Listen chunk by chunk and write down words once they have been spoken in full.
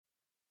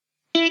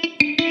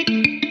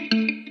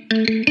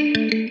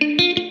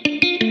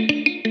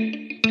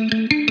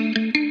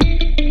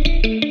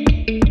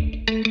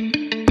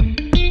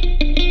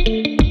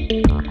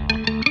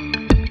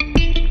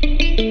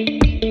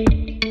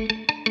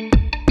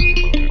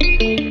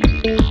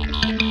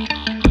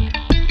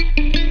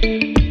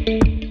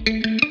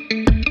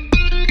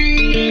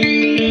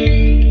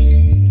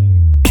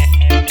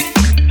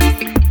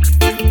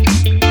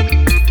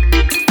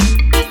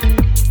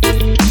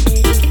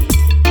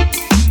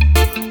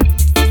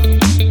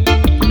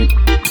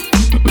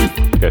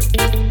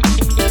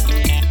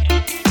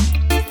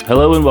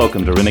Hello and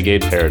welcome to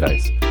Renegade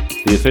Paradise,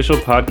 the official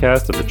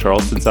podcast of the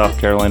Charleston, South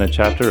Carolina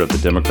chapter of the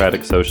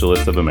Democratic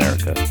Socialists of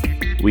America.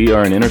 We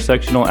are an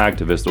intersectional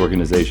activist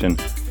organization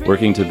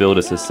working to build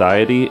a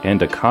society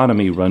and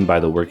economy run by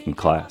the working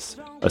class,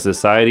 a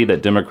society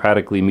that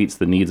democratically meets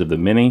the needs of the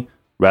many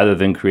rather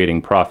than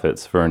creating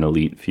profits for an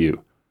elite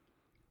few.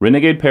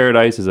 Renegade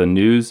Paradise is a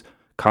news,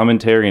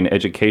 commentary, and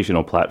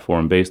educational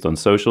platform based on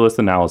socialist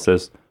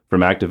analysis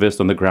from activists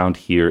on the ground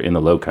here in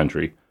the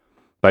Lowcountry.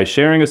 By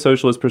sharing a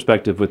socialist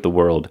perspective with the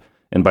world,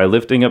 and by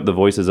lifting up the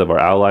voices of our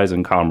allies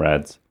and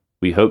comrades,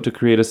 we hope to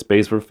create a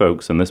space for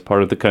folks in this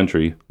part of the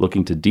country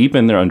looking to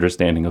deepen their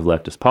understanding of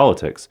leftist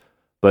politics,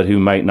 but who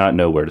might not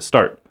know where to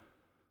start.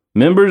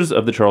 Members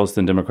of the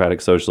Charleston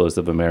Democratic Socialists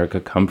of America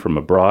come from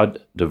a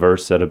broad,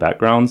 diverse set of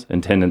backgrounds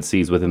and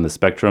tendencies within the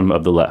spectrum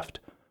of the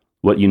left.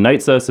 What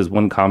unites us is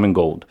one common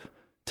goal: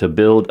 to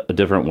build a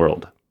different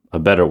world, a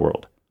better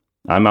world.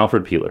 I'm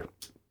Alfred Peeler.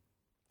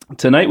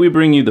 Tonight we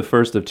bring you the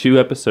first of two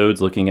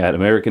episodes looking at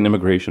American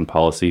immigration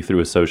policy through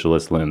a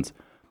socialist lens.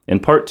 In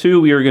part two,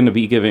 we are going to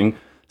be giving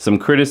some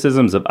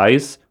criticisms of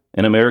ICE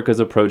and America's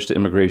approach to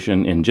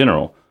immigration in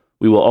general.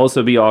 We will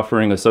also be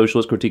offering a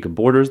socialist critique of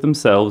borders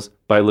themselves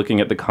by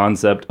looking at the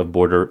concept of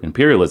border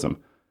imperialism.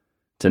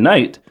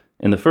 Tonight,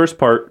 in the first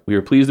part, we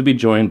are pleased to be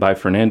joined by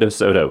Fernando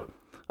Soto,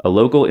 a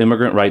local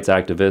immigrant rights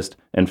activist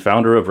and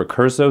founder of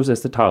Recursos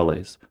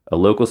Estatales, a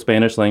local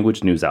Spanish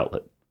language news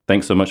outlet.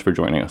 Thanks so much for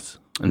joining us.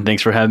 And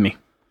thanks for having me.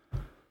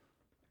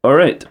 All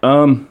right.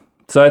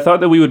 So I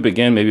thought that we would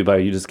begin maybe by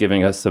you just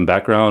giving us some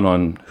background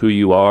on who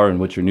you are and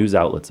what your news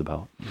outlet's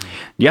about.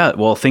 Yeah.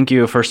 Well, thank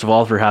you, first of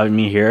all, for having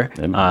me here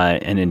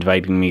and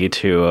inviting me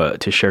to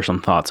share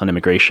some thoughts on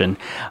immigration.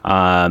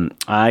 I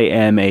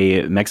am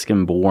a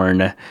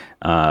Mexican-born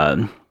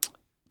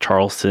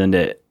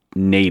Charleston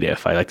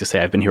native. I like to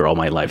say I've been here all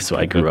my life, so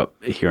I grew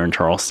up here in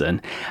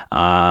Charleston.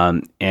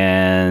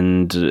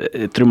 And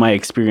through my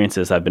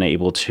experiences, I've been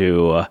able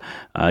to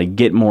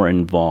get more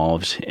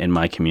involved in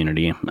my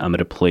community. I'm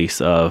at a place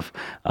of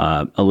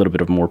a little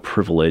bit of more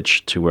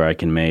privilege to where I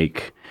can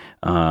make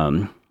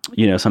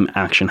some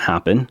action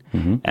happen.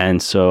 Mm-hmm.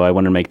 And so I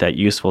wanted to make that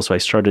useful. So I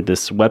started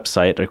this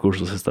website,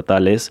 Recursos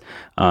Estatales.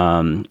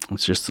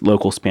 It's just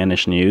local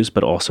Spanish news,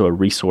 but also a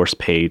resource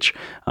page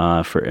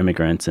for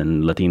immigrants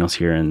and Latinos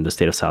here in the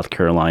state of South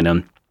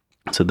Carolina,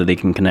 so that they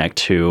can connect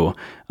to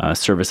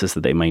services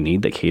that they might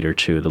need that cater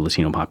to the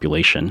Latino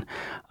population.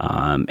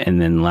 And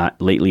then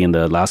lately, in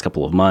the last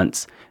couple of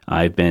months,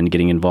 I've been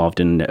getting involved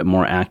in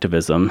more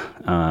activism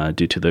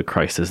due to the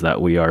crisis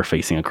that we are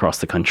facing across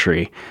the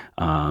country,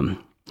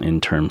 in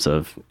terms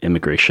of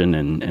immigration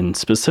and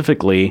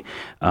specifically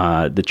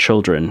the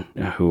children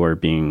who are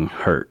being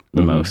hurt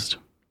the most.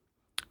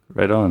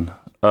 Right on.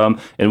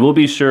 And we'll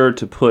be sure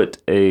to put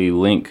a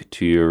link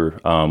to your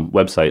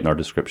website in our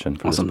description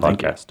for Awesome, this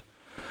podcast.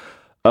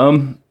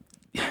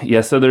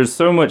 So there's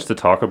so much to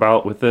talk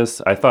about with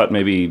this. I thought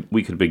maybe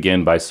we could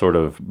begin by sort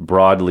of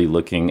broadly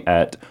looking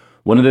at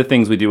one of the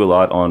things we do a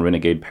lot on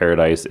Renegade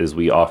Paradise is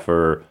we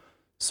offer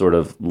sort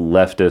of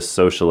leftist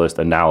socialist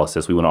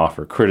analysis. We want to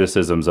offer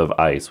criticisms of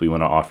ICE. We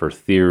want to offer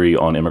theory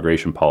on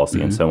immigration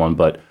policy and so on.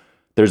 But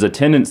there's a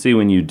tendency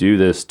when you do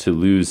this to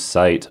lose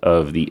sight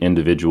of the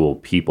individual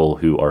people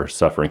who are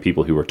suffering,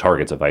 people who are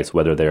targets of ICE,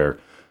 whether they're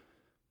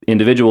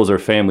individuals or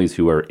families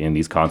who are in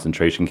these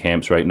concentration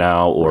camps right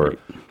now, or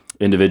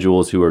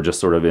individuals who are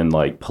just sort of in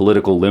like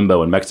political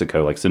limbo in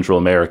Mexico, like Central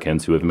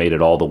Americans who have made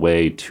it all the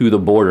way to the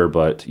border,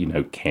 but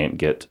can't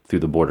get through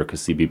the border because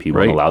CBP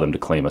won't allow them to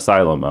claim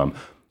asylum.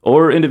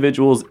 Or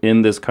individuals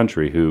in this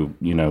country who,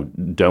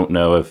 don't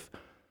know if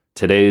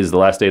today is the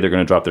last day they're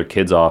going to drop their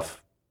kids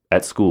off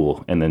at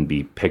school and then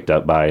be picked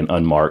up by an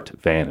unmarked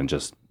van and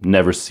just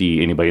never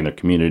see anybody in their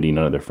community,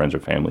 none of their friends or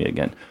family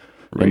again.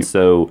 Right. And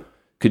so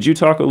could you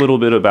talk a little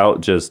bit about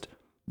just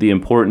the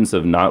importance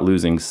of not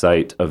losing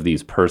sight of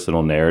these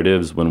personal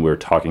narratives when we're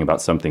talking about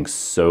something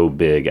so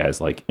big as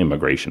like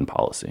immigration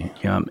policy?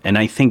 Yeah, and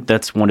I think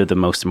that's one of the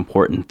most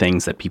important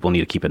things that people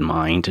need to keep in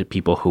mind,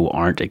 people who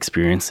aren't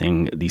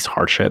experiencing these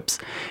hardships,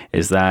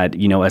 is that,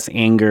 as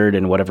angered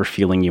and whatever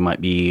feeling you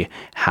might be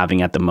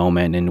having at the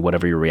moment and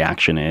whatever your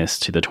reaction is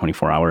to the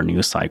 24-hour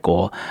news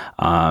cycle,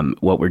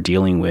 what we're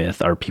dealing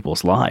with are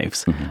people's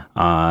lives.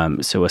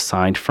 Mm-hmm. So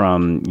aside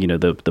from,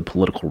 the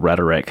political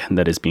rhetoric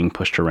that is being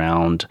pushed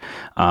around,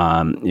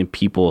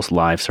 people's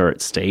lives are at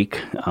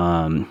stake.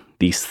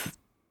 These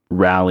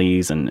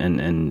rallies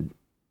and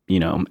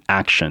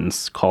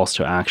actions, calls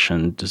to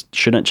action,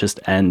 shouldn't just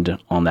end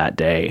on that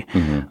day.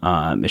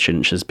 Mm-hmm. It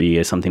shouldn't just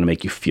be something to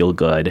make you feel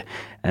good,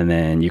 and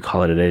then you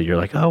call it a day. You're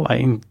like, oh,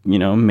 I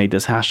made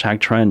this hashtag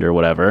trend or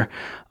whatever.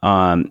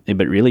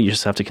 But really, you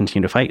just have to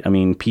continue to fight. I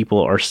mean, people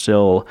are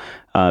still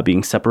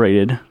being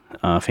separated.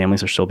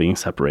 Families are still being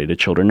separated.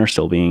 Children are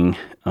still being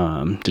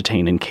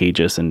detained in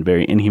cages in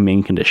very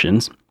inhumane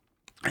conditions.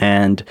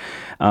 And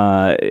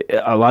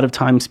a lot of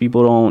times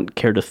people don't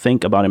care to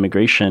think about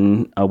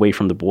immigration away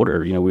from the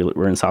border. You know,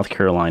 we're in South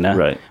Carolina.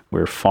 Right.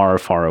 We're far,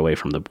 far away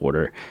from the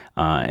border.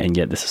 And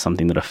yet this is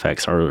something that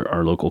affects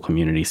our local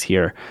communities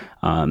here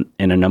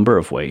in a number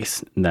of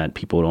ways that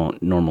people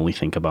don't normally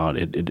think about.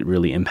 It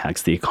really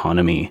impacts the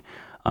economy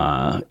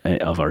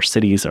of our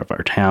cities, of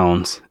our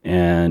towns,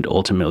 and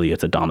ultimately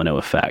it's a domino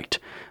effect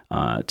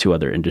to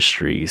other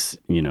industries,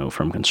 you know,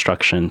 from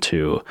construction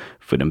to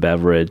food and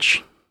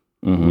beverage,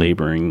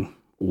 laboring,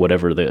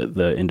 whatever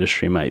the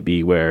industry might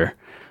be, where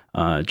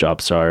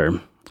jobs are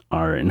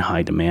in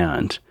high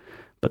demand,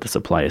 but the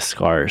supply is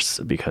scarce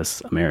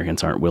because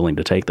Americans aren't willing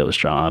to take those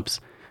jobs.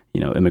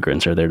 You know,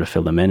 immigrants are there to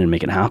fill them in and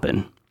make it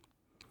happen.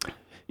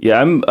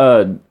 Yeah,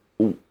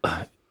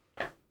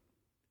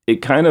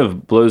 it kind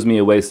of blows me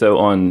away. So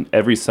on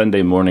every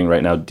Sunday morning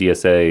right now,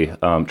 DSA,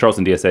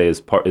 Charleston DSA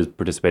is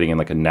participating in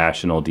like a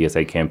national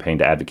DSA campaign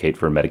to advocate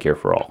for Medicare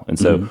for all. And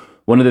so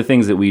one of the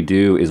things that we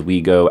do is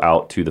we go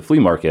out to the flea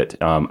market.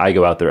 I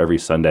go out there every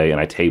Sunday and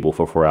I table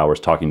for 4 hours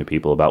talking to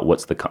people about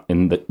what's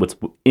in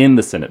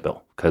the Senate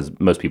bill, because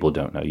most people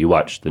don't know. You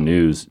watch the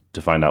news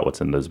to find out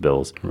what's in those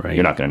bills. Right.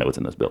 You're not going to know what's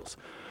in those bills.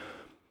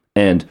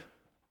 And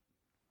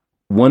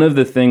one of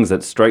the things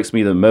that strikes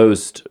me the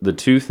most, the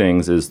two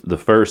things, is the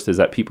first is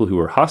that people who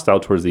are hostile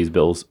towards these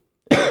bills,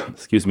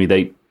 excuse me,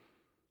 they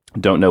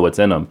don't know what's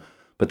in them.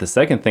 But the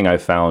second thing I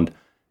found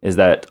is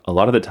that a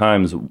lot of the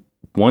times,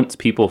 once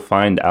people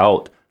find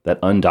out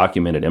that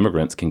undocumented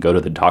immigrants can go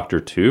to the doctor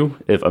too,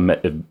 if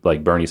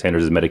like Bernie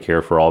Sanders'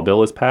 Medicare for All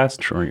bill is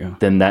passed, Sure, yeah.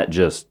 then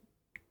that's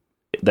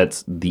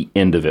the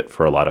end of it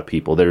for a lot of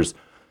people. There's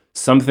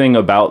something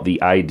about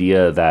the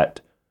idea that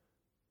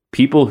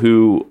people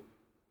who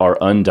are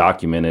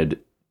undocumented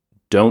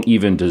don't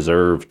even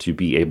deserve to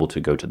be able to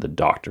go to the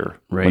doctor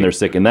when they're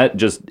sick. And that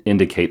just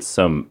indicates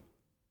some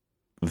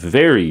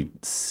very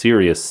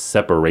serious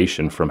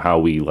separation from how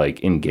we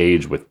like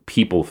engage with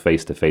people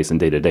face to face and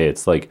day to day.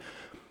 It's like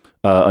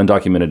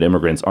undocumented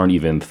immigrants aren't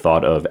even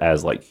thought of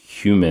as like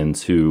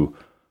humans who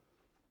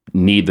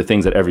need the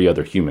things that every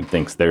other human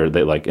thinks they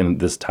like, and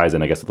this ties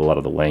in, I guess, with a lot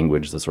of the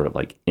language, the sort of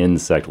like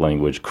insect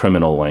language,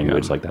 criminal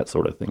language, like that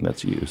sort of thing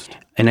that's used.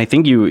 And I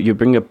think you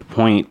bring up a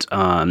point,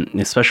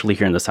 especially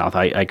here in the South.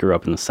 I grew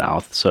up in the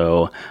South,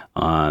 so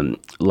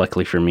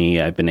luckily for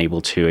me, I've been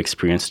able to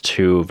experience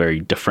two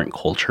very different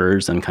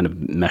cultures and kind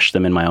of mesh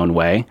them in my own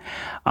way.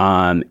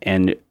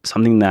 And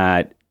something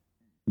that,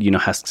 you know,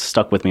 has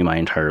stuck with me my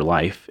entire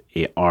life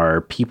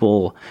are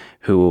people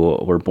who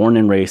were born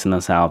and raised in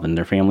the South and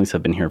their families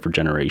have been here for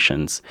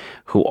generations,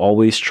 who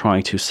always try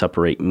to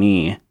separate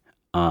me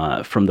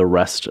from the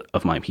rest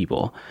of my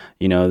people.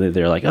 You know,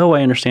 they're like, oh,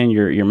 I understand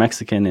you're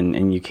Mexican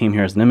and you came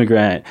here as an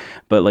immigrant,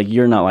 but like,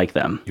 you're not like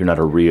them. You're not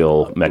a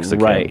real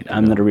Mexican. Right.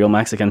 I'm not a real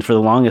Mexican. For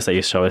the longest, I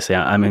used to always say,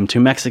 I'm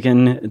too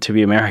Mexican to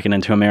be American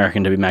and too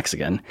American to be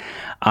Mexican.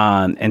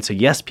 And so,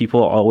 yes,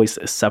 people always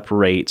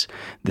separate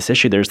this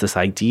issue. There's this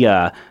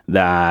idea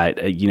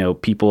that, you know,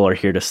 people are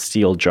here to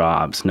steal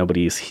jobs.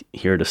 Nobody's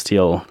here to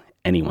steal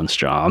anyone's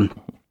job.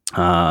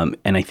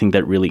 And I think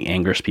that really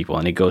angers people,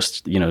 and it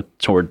goes, you know,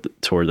 toward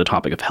the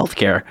topic of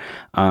healthcare,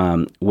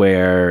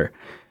 where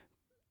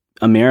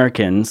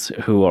Americans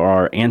who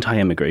are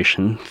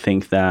anti-immigration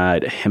think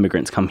that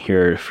immigrants come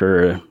here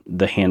for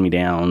the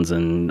hand-me-downs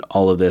and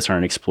all of this,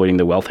 aren't exploiting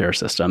the welfare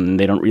system, and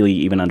they don't really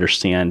even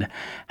understand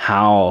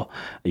how,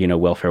 you know,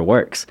 welfare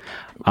works.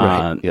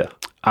 Right. Yeah.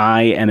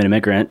 I am an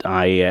immigrant.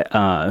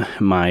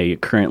 My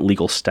current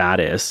legal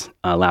status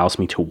allows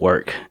me to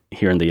work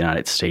here in the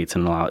United States,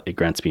 and it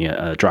grants me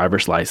a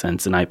driver's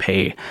license, and I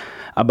pay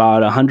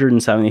about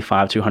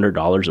 $175 to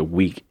 $200 a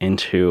week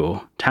into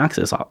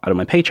taxes out of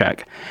my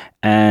paycheck,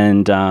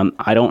 and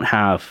I don't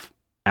have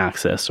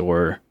access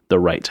or the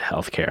right to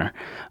health care.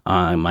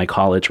 My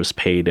college was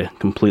paid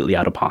completely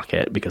out of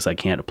pocket because I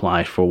can't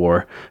apply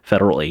for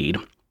federal aid.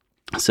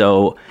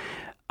 So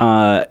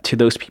to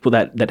those people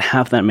that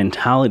have that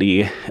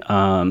mentality,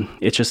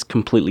 it's just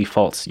completely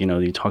false. You know,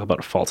 you talk about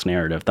a false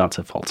narrative. That's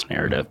a false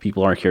narrative.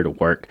 People are here to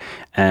work,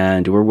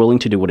 and we're willing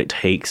to do what it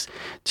takes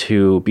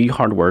to be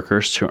hard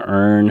workers, to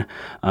earn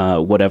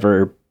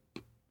whatever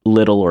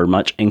little or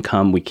much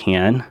income we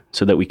can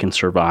so that we can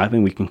survive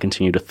and we can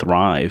continue to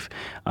thrive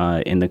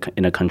in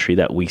a country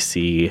that we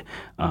see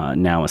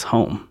now as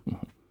home.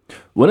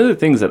 One of the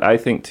things that I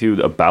think, too,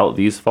 about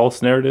these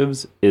false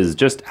narratives is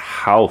just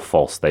how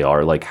false they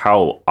are, like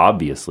how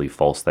obviously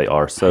false they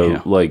are.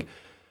 So, like,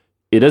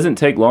 it doesn't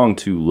take long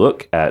to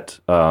look at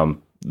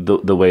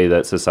the way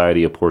that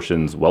society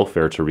apportions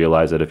welfare to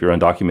realize that if you're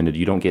undocumented,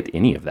 you don't get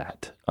any of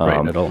that.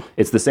 Right, at all.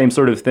 It's the same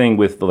sort of thing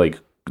with, like,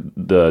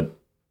 the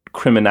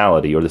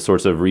criminality or the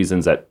sorts of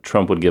reasons that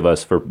Trump would give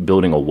us for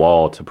building a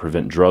wall to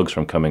prevent drugs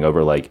from coming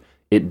over. Like,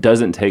 it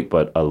doesn't take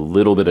but a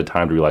little bit of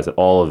time to realize that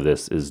all of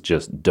this is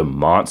just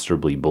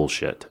demonstrably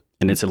bullshit.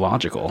 And it's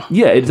illogical.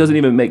 Yeah, it doesn't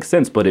even make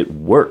sense, but it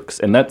works.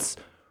 And that's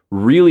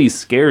really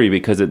scary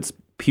because it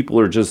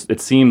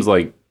seems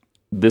like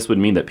this would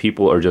mean that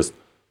people are just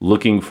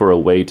looking for a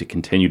way to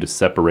continue to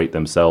separate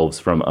themselves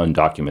from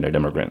undocumented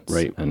immigrants.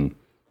 Right. And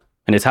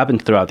And it's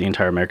happened throughout the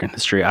entire American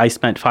history. I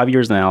spent 5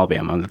 years in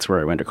Alabama. That's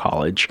where I went to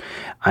college.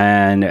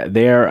 And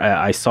there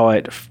I saw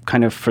it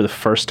kind of for the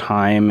first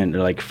time, and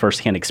like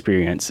firsthand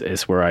experience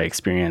is where I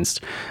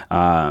experienced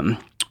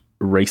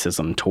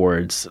racism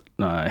towards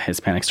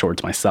Hispanics,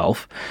 towards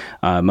myself.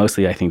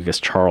 Mostly, I think, because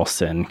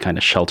Charleston kind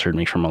of sheltered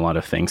me from a lot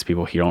of things.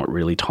 People here don't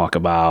really talk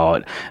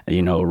about,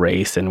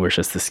 race, and we're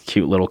just this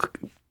cute little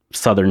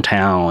southern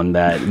town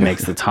that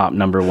makes the top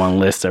 #1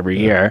 list every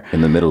year.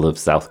 In the middle of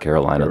South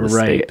Carolina, the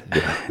state.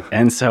 Yeah.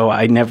 And so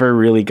I never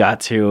really got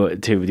to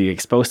be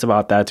exposed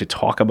about that, to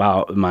talk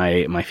about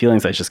my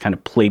feelings. I just kind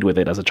of played with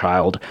it as a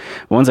child.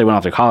 But once I went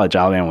off to college,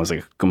 Alabama was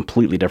a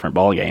completely different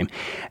ballgame.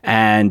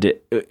 And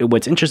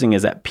what's interesting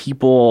is that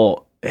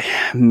people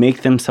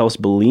make themselves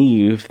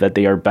believe that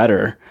they are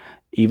better,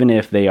 even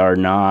if they are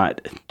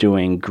not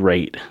doing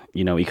great,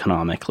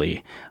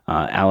 economically.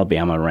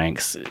 Alabama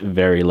ranks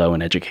very low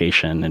in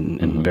education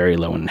and very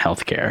low in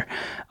healthcare.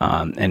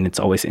 And it's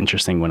always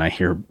interesting when I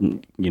hear,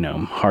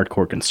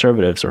 hardcore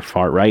conservatives or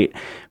far right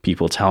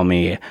people tell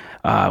me,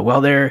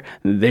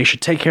 they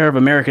should take care of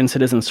American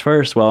citizens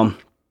first. Well,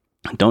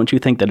 don't you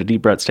think that a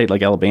deep red state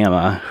like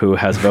Alabama, who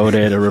has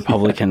voted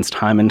Republicans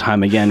time and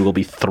time again, will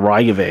be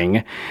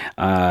thriving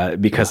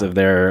because of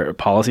their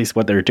policies?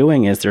 What they're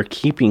doing is they're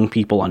keeping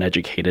people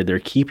uneducated. They're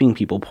keeping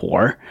people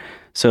poor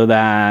so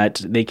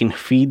that they can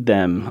feed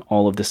them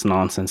all of this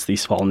nonsense,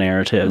 these false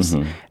narratives.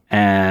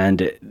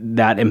 And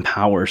that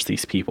empowers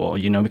these people,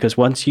 because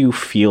once you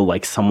feel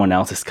like someone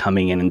else is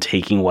coming in and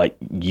taking what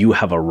you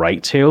have a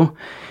right to,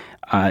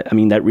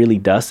 that really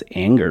does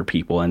anger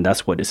people. And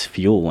that's what is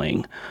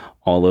fueling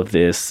all of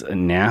this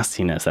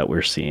nastiness that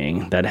we're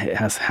seeing that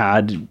has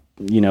had,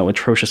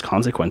 atrocious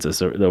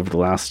consequences over the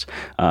last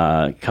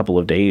couple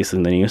of days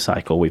in the news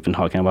cycle. We've been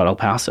talking about El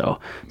Paso.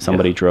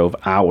 Somebody drove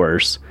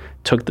hours,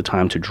 took the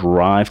time to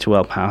drive to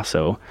El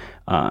Paso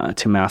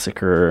to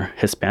massacre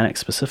Hispanics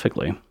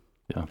specifically.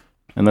 Yeah.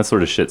 And that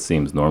sort of shit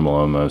seems normal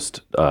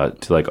almost to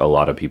like a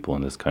lot of people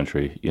in this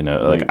country.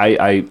 Like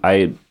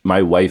I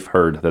my wife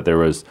heard that there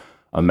was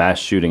a mass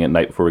shooting at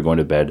night before we were going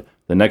to bed.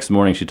 The next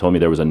morning, she told me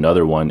there was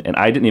another one, and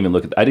I didn't even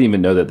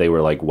know that they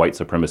were like white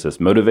supremacist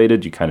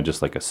motivated. You kind of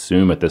just like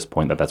assume at this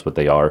point that that's what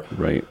they are.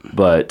 Right.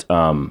 But,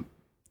 when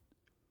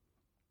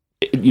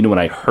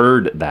I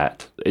heard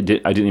that, I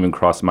didn't even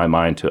cross my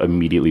mind to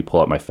immediately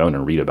pull out my phone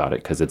and read about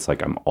it, because it's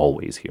like I'm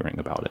always hearing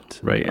about it.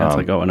 Right. It's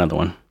like, another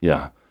one.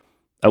 Yeah.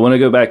 I want to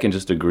go back and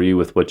just agree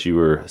with what you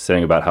were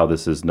saying about how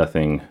this is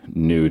nothing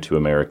new to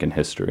American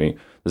history.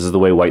 This is the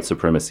way white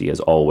supremacy has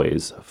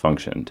always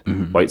functioned.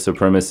 White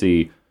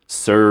supremacy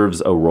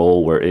serves a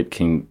role where it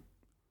can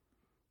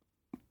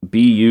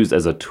be used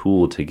as a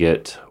tool to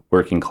get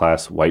working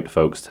class white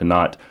folks to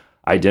not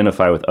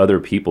identify with other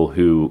people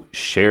who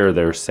share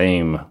their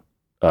same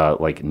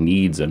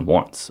needs and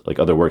wants, like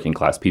other working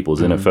class people.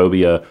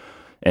 Xenophobia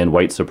and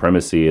white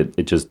supremacy,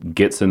 it just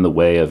gets in the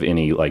way of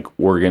any like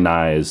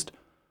organized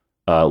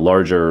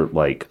larger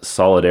like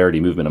solidarity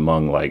movement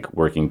among like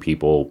working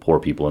people, poor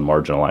people, and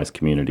marginalized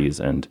communities.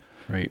 And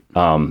right.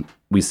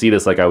 We see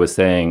this, like I was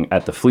saying,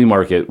 at the flea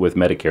market with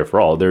Medicare for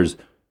All. There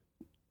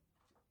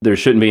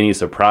shouldn't be any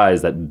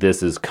surprise that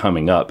this is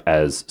coming up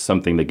as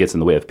something that gets in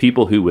the way of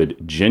people who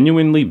would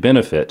genuinely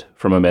benefit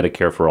from a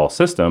Medicare for All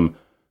system.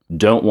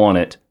 Don't want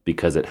it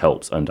because it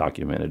helps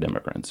undocumented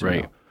immigrants.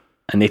 Right.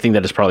 And they think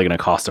that it's probably going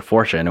to cost a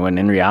fortune. When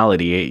in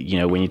reality,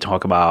 when you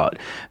talk about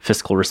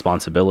fiscal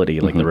responsibility,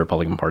 like the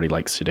Republican Party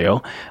likes to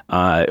do,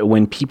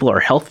 when people are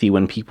healthy,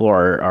 when people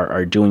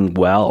are doing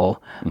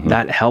well,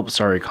 that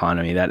helps our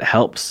economy. That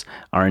helps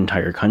our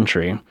entire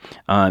country.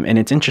 And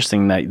it's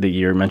interesting that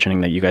you're mentioning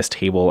that you guys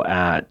table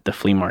at the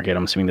flea market.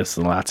 I'm assuming this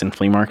is the Latson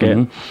flea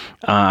market,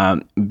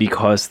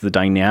 because the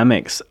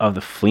dynamics of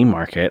the flea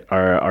market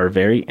are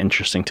very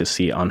interesting to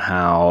see on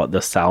how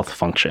the South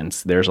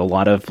functions. There's a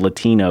lot of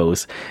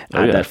Latinos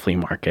at that flea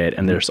market,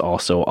 and there's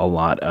also a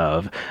lot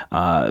of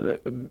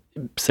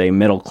say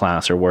middle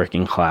class or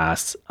working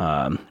class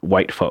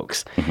white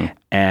folks,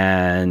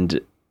 and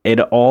it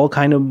all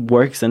kind of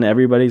works, and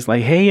everybody's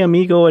like, hey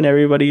amigo, and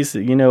everybody's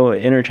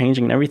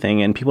interchanging and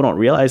everything, and people don't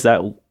realize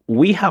that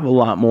we have a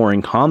lot more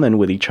in common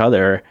with each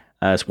other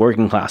as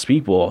working class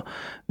people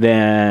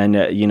than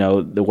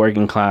the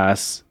working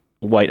class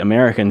white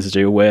Americans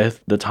do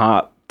with the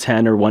top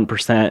 10 or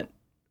 1%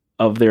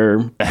 of their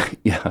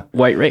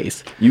white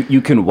race.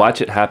 You can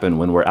watch it happen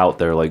when we're out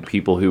there, like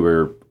people who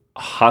are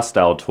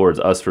hostile towards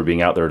us for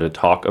being out there to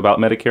talk about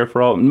Medicare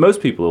for All.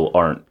 Most people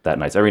aren't that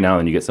nice. Every now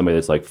and then you get somebody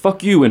that's like,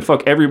 fuck you and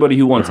fuck everybody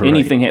who wants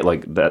anything,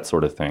 like that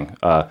sort of thing.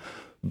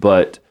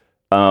 But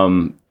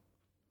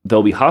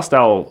they'll be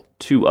hostile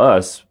to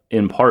us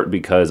in part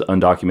because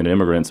undocumented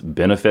immigrants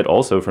benefit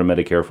also from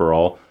Medicare for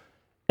All.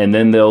 And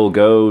then they'll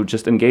go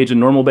just engage in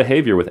normal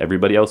behavior with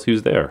everybody else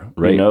who's there,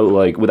 right?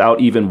 Like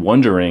without even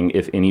wondering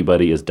if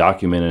anybody is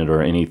documented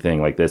or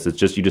anything like this. It's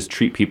just, you just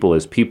treat people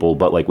as people.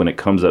 But like when it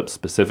comes up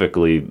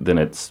specifically, then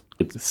it's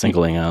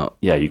singling out.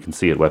 Yeah, you can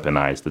see it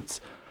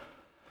weaponized.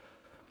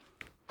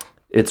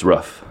 It's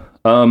rough.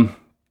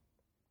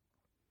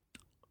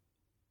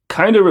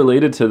 Kind of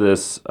related to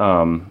this,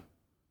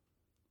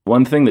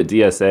 one thing that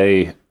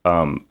DSA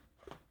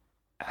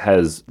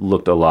has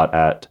looked a lot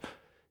at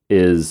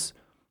is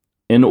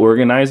in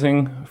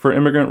organizing for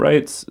immigrant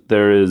rights.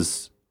 There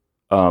is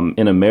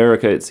in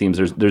America, it seems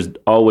there's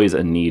always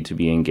a need to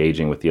be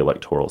engaging with the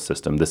electoral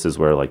system. This is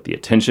where like the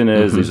attention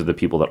is. These are the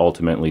people that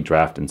ultimately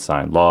draft and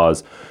sign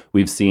laws.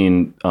 We've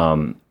seen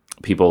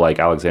people like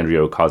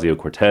Alexandria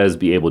Ocasio-Cortez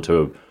be able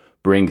to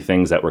bring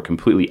things that were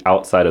completely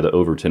outside of the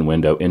Overton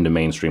window into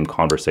mainstream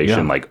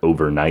conversation like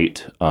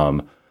overnight.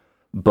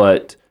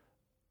 But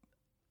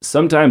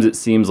sometimes it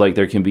seems like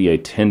there can be a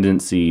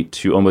tendency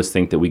to almost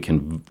think that we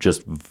can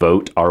just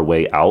vote our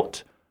way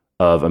out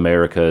of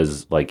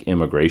America's like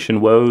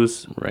immigration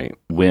woes, right?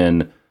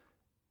 When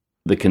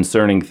the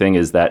concerning thing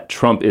is that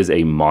Trump is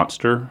a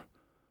monster,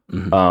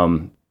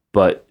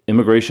 but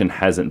immigration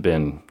hasn't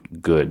been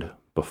good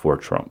before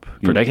Trump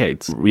for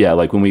decades. Yeah,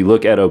 like when we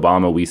look at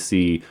Obama, we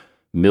see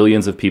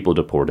millions of people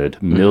deported,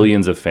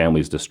 millions of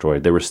families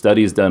destroyed. There were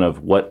studies done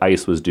of what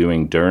ICE was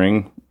doing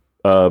during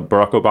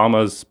Barack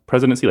Obama's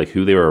presidency, like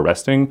who they were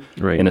arresting,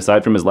 right? And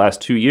aside from his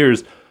last 2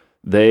 years,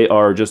 they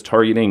are just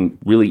targeting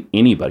really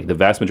anybody. The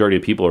vast majority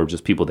of people are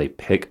just people they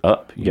pick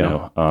up, you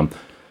know.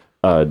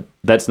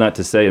 That's not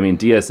to say, I mean,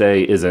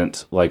 DSA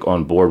isn't like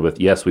on board with,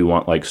 yes, we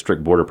want like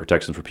strict border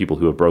protection for people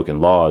who have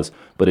broken laws,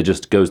 but it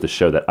just goes to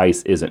show that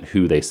ICE isn't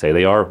who they say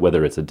they are,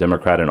 whether it's a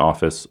Democrat in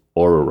office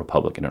or a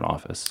Republican in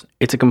office.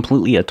 It's a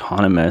completely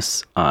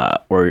autonomous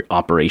or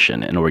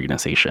operation and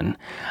organization.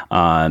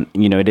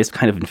 It is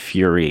kind of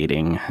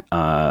infuriating.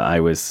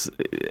 I was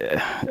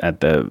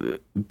at the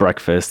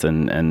breakfast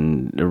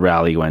and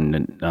rally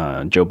when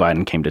Joe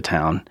Biden came to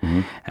town,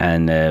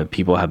 and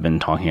people have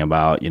been talking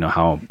about,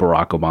 how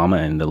Barack Obama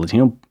and the Latino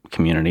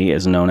community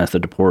is known as the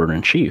deporter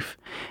in chief.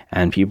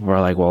 And people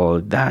are like,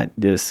 well,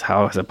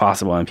 how is it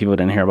possible? And people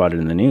didn't hear about it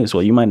in the news.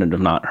 Well, you might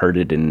have not heard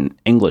it in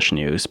English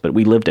news, but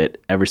we lived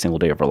it every single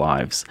day of our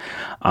lives.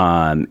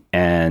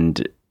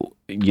 And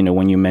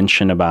when you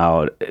mention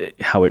about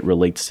how it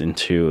relates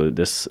into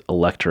this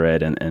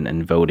electorate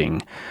and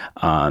voting,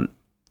 I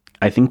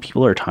think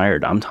people are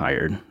tired. I'm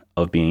tired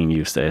of being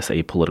used as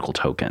a political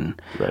token.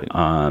 Right.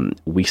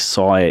 We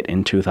saw it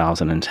in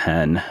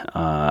 2010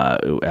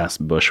 as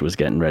Bush was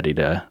getting ready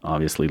to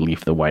obviously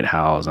leave the White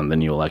House, and the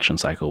new election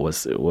cycle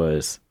was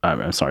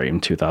in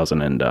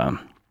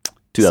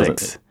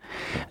 2006.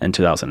 In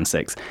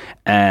 2006.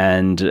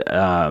 And,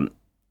 John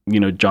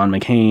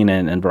McCain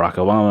and Barack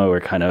Obama were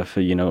kind of,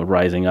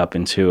 rising up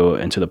into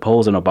the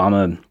polls, and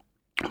Obama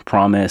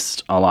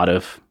promised a lot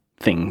of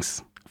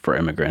things for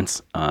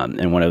immigrants.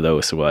 And one of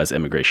those was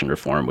immigration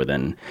reform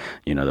within,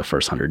 the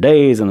first 100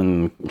 days. And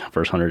then the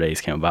first 100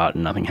 days came about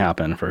and nothing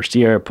happened. First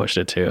year, pushed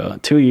it to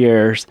 2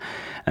 years,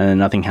 and then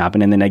nothing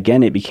happened. And then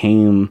again, it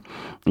became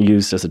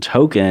used as a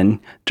token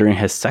during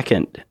his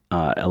second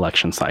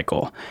election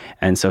cycle.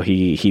 And so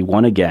he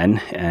won again,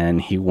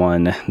 and he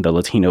won the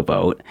Latino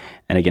vote.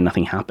 And again,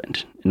 nothing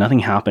happened. Nothing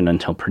happened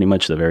until pretty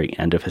much the very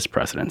end of his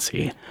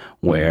presidency,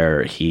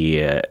 where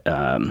he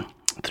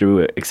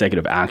through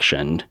executive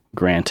action,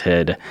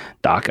 granted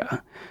DACA.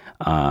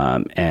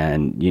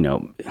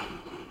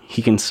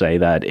 He can say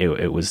that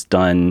it was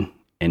done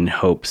in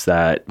hopes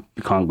that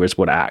Congress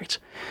would act.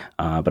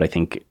 But I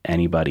think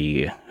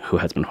anybody who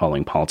has been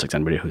following politics,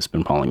 anybody who's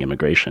been following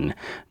immigration,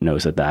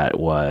 knows that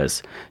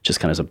was just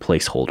kind of as a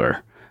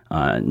placeholder,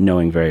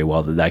 knowing very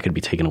well that could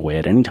be taken away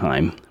at any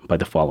time by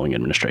the following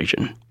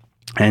administration.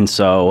 And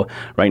so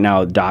right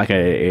now,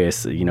 DACA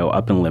is,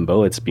 up in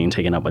limbo. It's being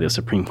taken up by the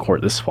Supreme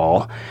Court this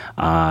fall.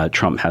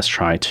 Trump has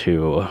tried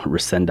to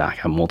rescind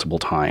DACA multiple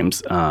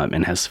times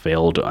and has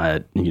failed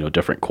at,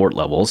 different court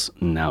levels.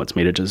 Now it's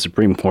made it to the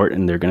Supreme Court,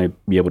 and they're going to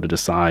be able to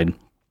decide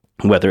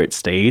whether it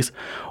stays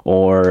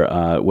or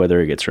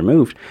whether it gets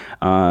removed.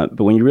 But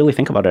when you really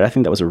think about it, I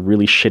think that was a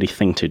really shitty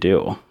thing to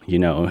do.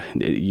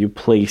 You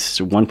placed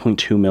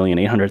 1.2 million,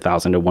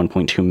 800,000 to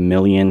 1.2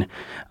 million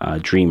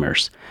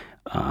dreamers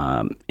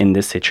in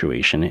this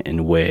situation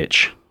in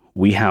which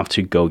we have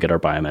to go get our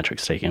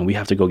biometrics taken. We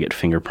have to go get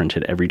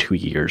fingerprinted every 2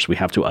 years. We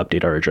have to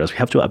update our address. We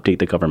have to update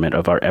the government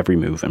of our every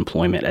move,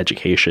 employment,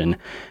 education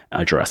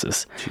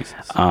addresses.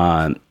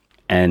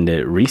 And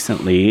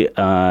recently,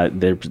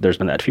 there's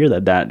been that fear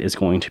that is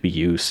going to be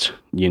used,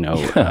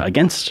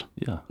 against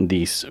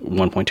these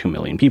 1.2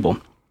 million people.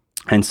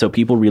 And so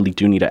people really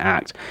do need to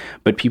act.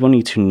 But people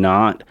need to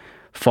not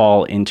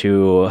fall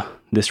into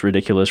this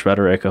ridiculous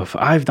rhetoric of,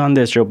 I've done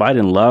this. Joe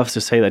Biden loves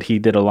to say that he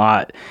did a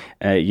lot,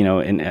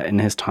 in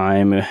his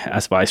time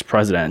as vice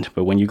president.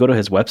 But when you go to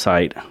his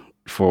website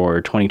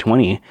for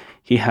 2020,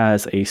 he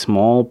has a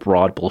small,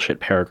 broad bullshit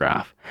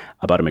paragraph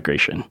about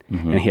immigration.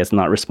 And he has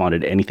not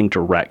responded to anything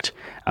direct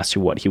as to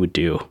what he would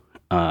do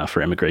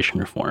for immigration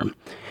reform.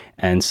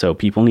 And so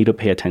people need to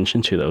pay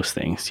attention to those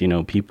things.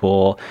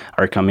 People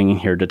are coming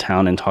here to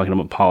town and talking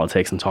about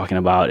politics and talking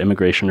about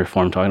immigration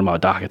reform, talking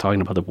about DACA,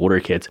 talking about the border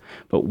kids.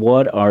 But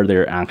what are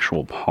their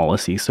actual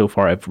policies? So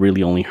far, I've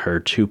really only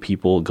heard two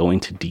people go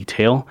into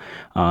detail,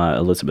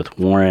 Elizabeth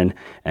Warren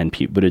and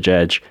Pete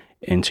Buttigieg,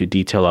 into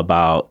detail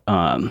about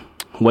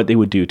what they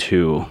would do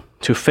to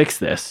to fix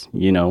this,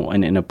 you know,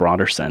 in a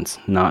broader sense,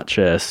 not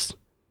just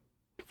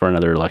for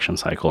another election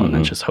cycle and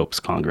then just hopes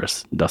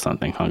Congress does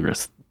something.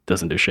 Congress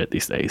doesn't do shit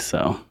these days,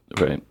 so.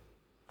 Right.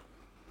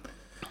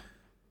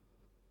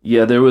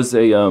 Yeah, there was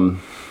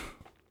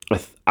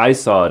I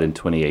saw it in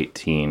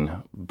 2018,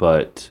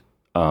 but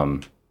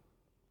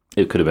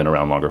it could have been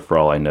around longer for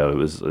all I know. It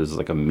was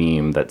like a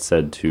meme that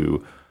said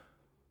to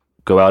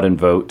go out and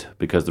vote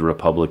because the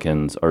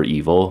Republicans are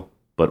evil,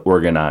 but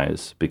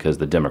organize because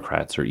the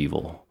Democrats are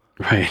evil.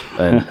 Right.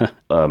 And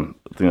I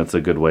think that's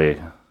a good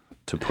way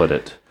to put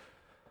it.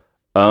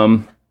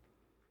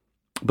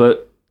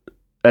 But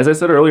as I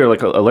said earlier,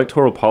 like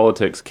electoral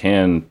politics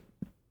can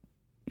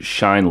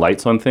shine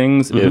lights on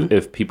things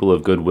if people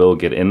of goodwill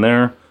get in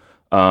there.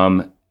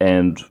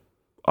 And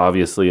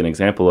obviously an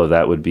example of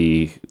that would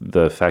be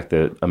the fact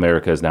that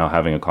America is now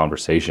having a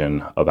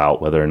conversation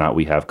about whether or not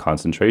we have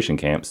concentration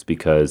camps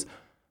because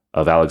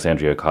of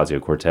Alexandria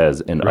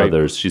Ocasio-Cortez and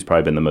others. She's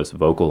probably been the most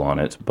vocal on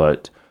it,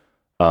 but...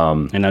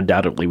 and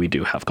undoubtedly we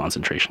do have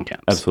concentration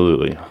camps.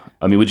 Absolutely.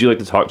 I mean, would you like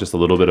to talk just a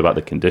little bit about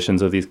the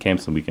conditions of these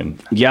camps and we can...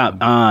 Yeah.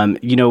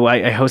 You know,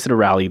 I hosted a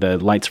rally, the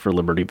Lights for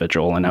Liberty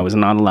Vigil, and I was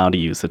not allowed to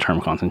use the term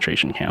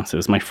concentration camps. It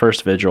was my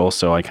first vigil,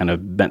 so I kind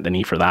of bent the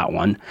knee for that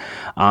one.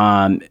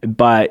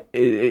 But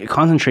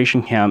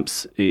concentration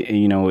camps,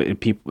 you know,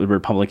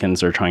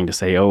 Republicans are trying to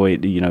say, oh,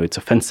 you know, it's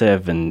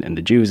offensive and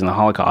the Jews and the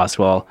Holocaust.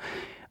 Well,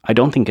 I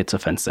don't think it's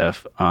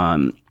offensive.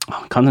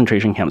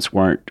 Concentration camps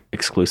weren't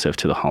exclusive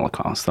to the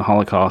Holocaust. The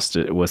Holocaust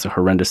was a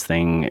horrendous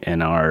thing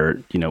in our,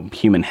 you know,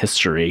 human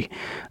history,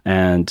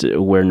 and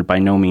we're by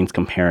no means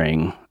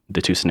comparing the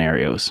two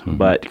scenarios.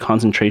 But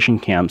concentration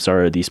camps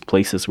are these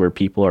places where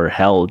people are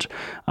held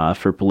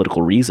for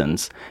political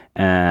reasons,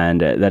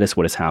 and that is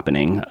what is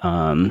happening.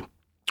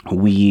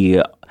 We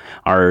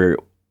are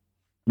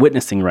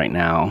witnessing right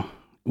now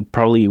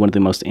probably one of the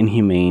most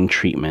inhumane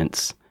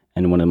treatments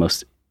and one of the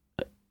most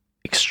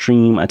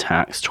extreme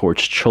attacks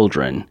towards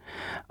children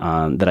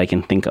that I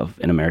can think of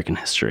in American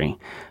history.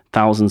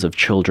 Thousands of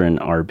children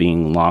are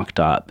being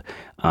locked up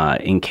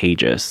in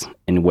cages,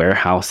 in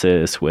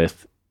warehouses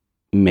with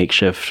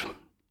makeshift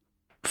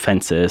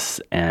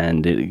fences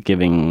and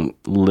giving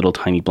little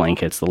tiny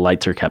blankets. The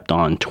lights are kept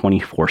on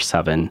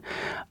 24/7.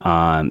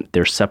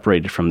 They're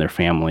separated from their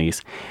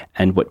families.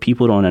 And what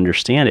people don't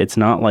understand, it's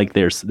not like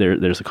there's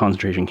a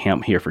concentration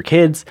camp here for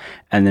kids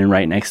and then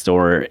right next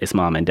door is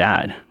mom and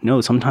dad.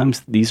 No,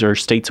 sometimes these are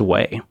states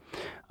away.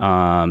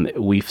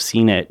 We've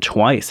seen it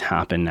twice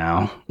happen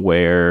now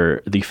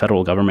where the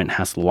federal government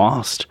has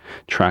lost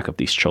track of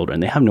these children.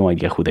 They have no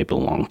idea who they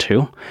belong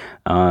to.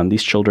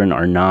 These children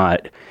are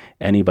not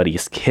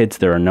anybody's kids.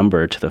 They're a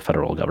number to the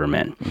federal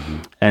government.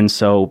 And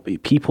so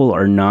people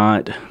are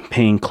not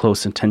paying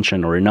close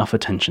attention or enough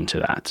attention to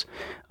that.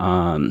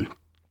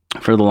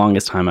 For the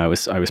longest time, I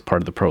was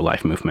part of the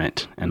pro-life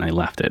movement, and I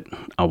left it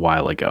a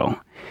while ago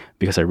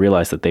because I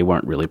realized that they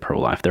weren't really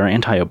pro-life. They're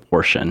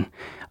anti-abortion,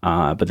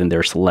 but then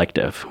they're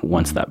selective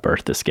once that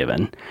birth is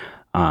given.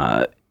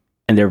 And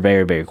they're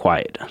very, very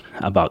quiet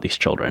about these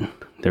children.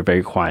 They're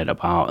very quiet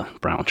about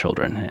brown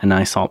children. And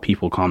I saw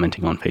people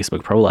commenting on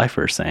Facebook,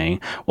 pro-lifers,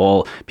 saying,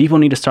 well, people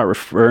need to start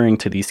referring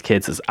to these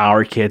kids as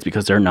our kids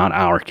because they're not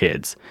our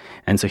kids.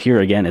 And so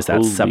here again is that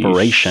Holy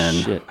separation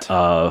shit.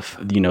 of,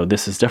 you know,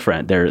 this is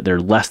different.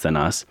 They're less than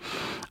us.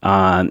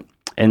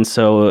 And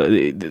so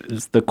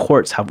the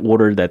courts have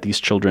ordered that these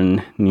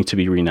children need to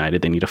be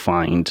reunited. They need to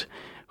find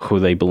who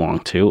they belong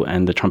to.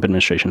 And the Trump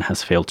administration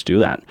has failed to do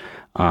that.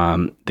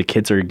 The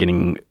kids are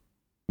getting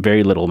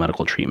very little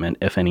medical treatment,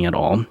 if any at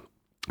all.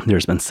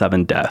 There's been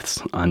 7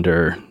 deaths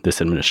under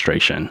this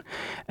administration,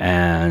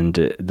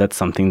 and that's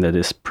something that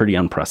is pretty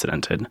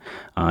unprecedented.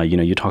 You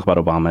know, you talk about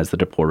Obama as the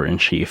deporter in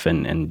chief,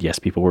 and yes,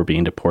 people were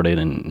being deported,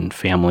 and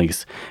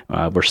families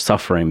were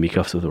suffering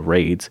because of the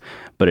raids.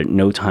 But at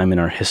no time in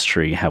our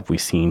history have we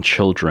seen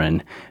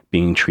children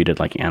being treated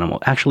like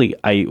animals. Actually,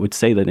 I would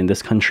say that in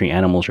this country,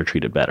 animals are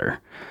treated better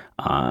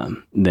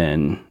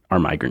than our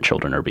migrant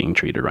children are being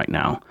treated right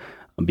now.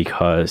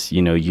 Because,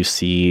 you know, you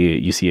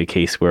see a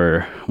case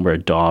where a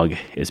dog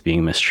is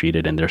being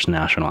mistreated and there's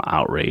national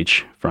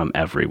outrage from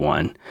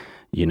everyone,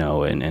 you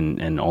know,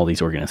 and all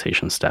these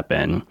organizations step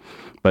in.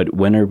 But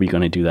when are we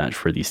going to do that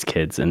for these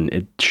kids? And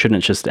it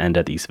shouldn't just end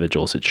at these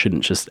vigils. It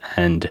shouldn't just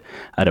end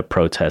at a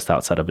protest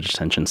outside of a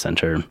detention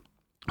center.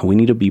 We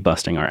need to be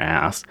busting our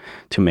ass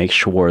to make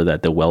sure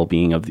that the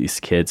well-being of these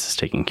kids is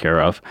taken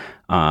care of.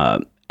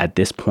 At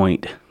this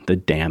point, the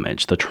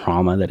damage, the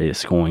trauma that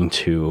is going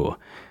to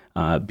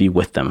be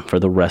with them for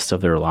the rest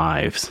of their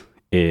lives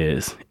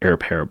is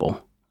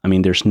irreparable. I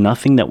mean, there's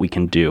nothing that we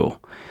can do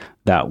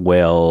that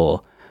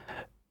will,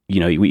 you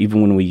know,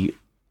 even when we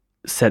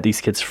set these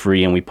kids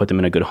free and we put them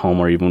in a good home,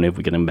 or even if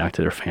we get them back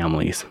to their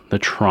families, the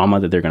trauma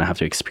that they're going to have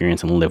to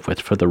experience and live with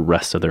for the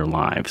rest of their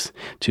lives.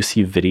 To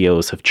see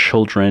videos of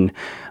children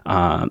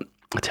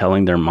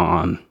telling their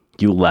mom,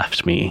 you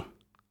left me,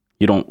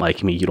 you don't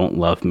like me, you don't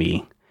love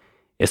me,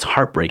 is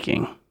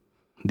heartbreaking.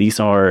 These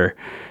are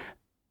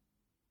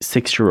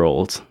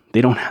 6-year-olds.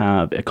 They don't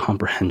have a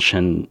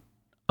comprehension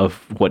of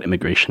what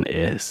immigration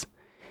is.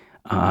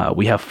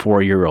 We have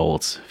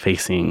 4-year-olds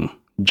facing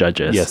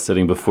judges. Yeah,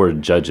 sitting before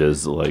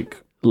judges, like...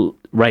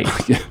 Right.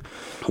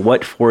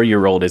 What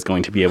 4-year-old is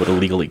going to be able to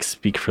legally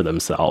speak for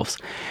themselves?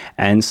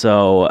 And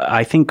so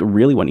I think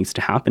really what needs to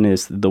happen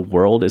is the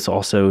world is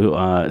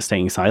also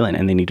staying silent,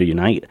 and they need to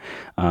unite.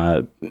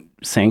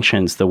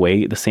 Sanctions,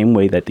 the same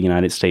way that the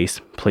United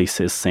States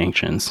places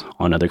sanctions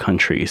on other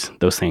countries,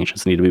 those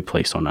sanctions need to be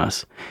placed on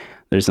us.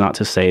 There's not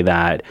to say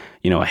that,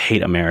 I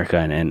hate America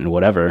and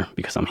whatever,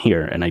 because I'm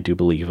here, and I do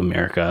believe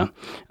America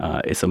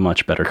is a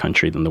much better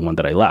country than the one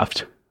that I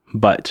left.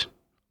 But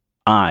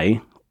I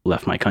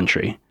left my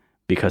country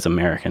because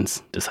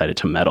Americans decided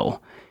to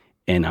meddle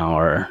in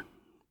our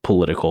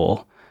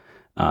political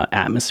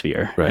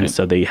atmosphere. Right. And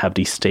so they have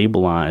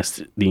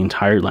destabilized the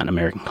entire Latin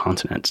American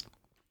continent.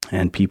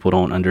 And people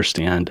don't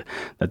understand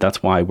that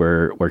that's why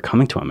we're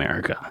coming to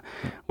America.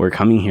 We're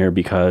coming here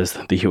because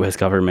the U.S.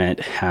 government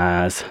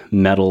has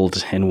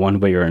meddled in one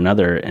way or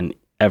another in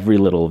every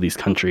little of these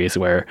countries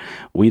where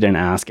we didn't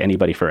ask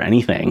anybody for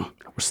anything.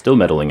 We're still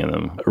meddling in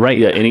them. Right.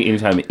 Yeah,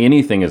 anytime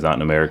anything is not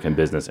in American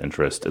business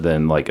interest,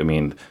 then, like, I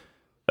mean,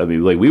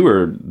 like, we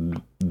were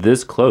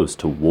this close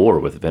to war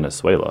with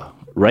Venezuela.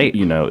 Right.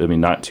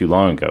 Not too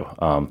long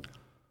ago.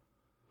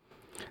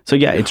 So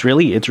yeah, it's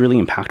really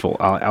impactful.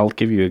 I'll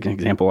give you an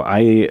example.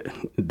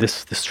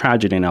 This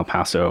tragedy in El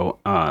Paso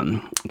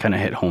kind of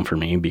hit home for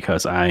me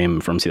because I am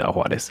from Ciudad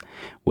Juarez,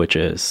 which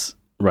is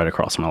right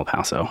across from El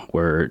Paso.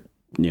 We're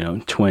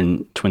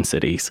twin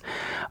cities,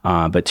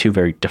 but two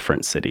very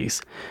different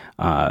cities.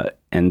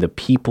 And the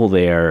people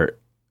there,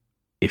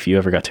 if you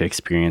ever got to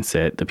experience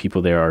it, the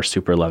people there are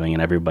super loving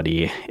and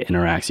everybody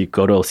interacts. You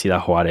go to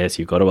Ciudad Juarez,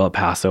 you go to El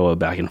Paso,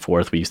 back and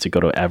forth. We used to go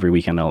to every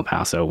weekend to El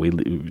Paso.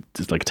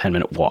 It's like a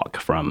 10-minute walk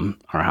from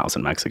our house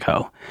in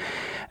Mexico.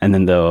 And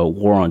then the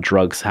war on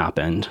drugs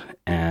happened,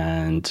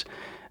 and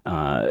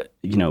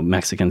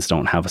Mexicans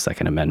don't have a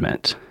Second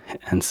Amendment.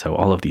 And so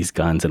all of these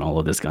guns and all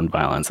of this gun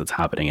violence that's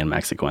happening in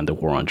Mexico and the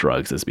war on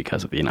drugs is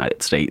because of the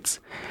United States.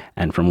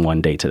 And from one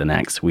day to the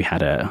next, we had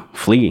to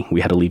flee.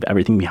 We had to leave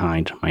everything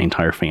behind, my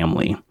entire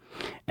family.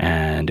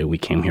 And we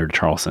came here to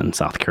Charleston,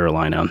 South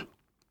Carolina.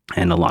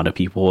 And a lot of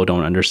people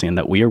don't understand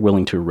that we are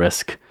willing to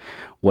risk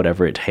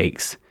whatever it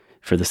takes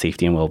for the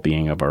safety and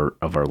well-being of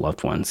our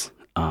loved ones.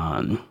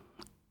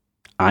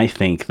 I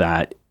think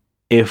that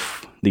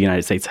if the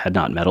United States had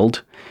not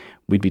meddled,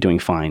 we'd be doing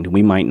fine.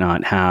 We might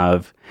not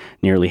have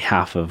nearly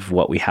half of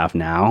what we have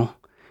now,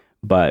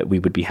 but we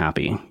would be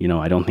happy.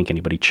 I don't think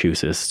anybody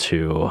chooses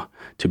to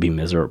be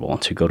miserable,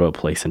 to go to a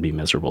place and be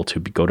miserable, to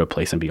go to a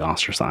place and be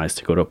ostracized,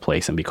 to go to a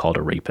place and be called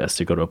a rapist,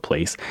 to go to a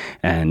place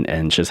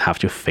and just have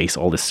to face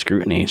all this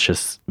scrutiny. It's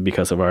just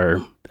because of our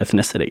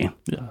ethnicity.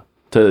 Yeah.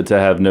 To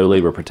have no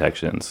labor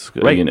protections,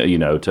 right?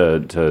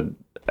 To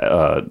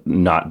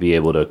not be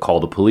able to call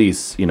the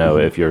police,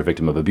 if you're a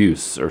victim of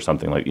abuse or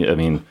something like.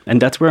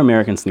 And that's where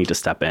Americans need to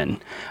step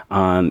in,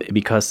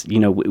 because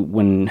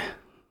when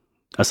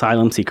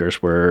asylum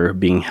seekers were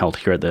being held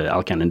here at the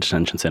Alcannon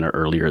Detention Center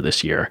earlier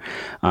this year,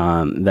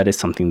 that is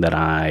something that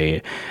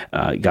I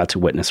got to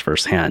witness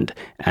firsthand,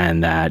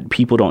 and that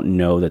people don't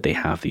know that they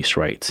have these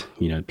rights.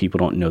 People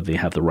don't know they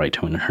have the right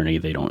to an attorney.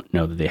 They don't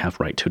know that they have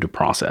right to due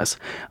process.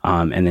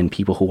 And then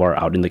people who are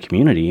out in the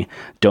community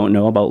don't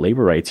know about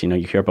labor rights. You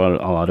hear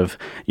about a lot of,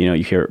 you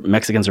hear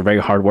Mexicans are very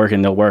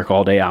hardworking. They'll work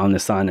all day out in the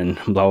sun and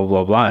blah, blah,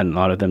 blah, blah. And a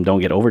lot of them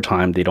don't get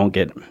overtime. They don't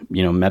get,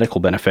 medical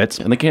benefits.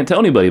 And they can't tell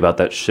anybody about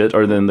that shit,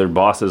 or then their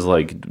boss is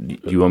like, do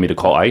you want me to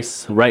call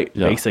ICE? Right,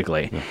 yeah.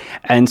 Basically. Yeah.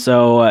 And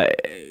so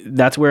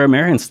that's where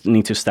Americans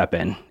need to step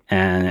in.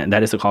 And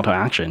that is a call to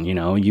action.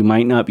 You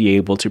might not be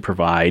able to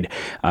provide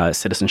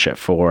citizenship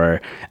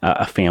for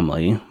a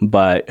family,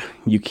 but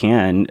you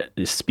can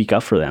speak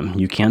up for them.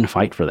 You can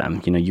fight for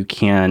them. You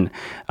can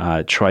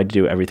try to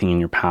do everything in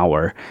your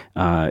power.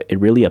 It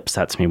really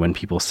upsets me when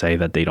people say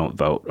that they don't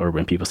vote, or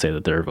when people say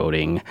that they're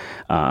voting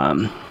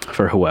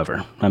for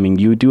whoever.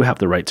 You do have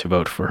the right to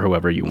vote for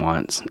whoever you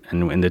want.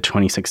 And in the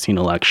 2016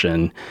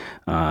 election,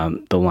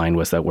 the line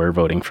was that we're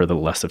voting for the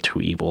less of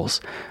two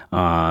evils.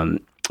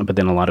 But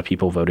then a lot of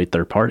people voted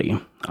third party.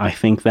 I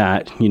think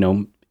that,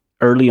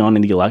 early on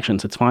in the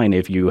elections, it's fine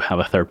if you have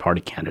a third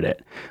party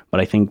candidate. But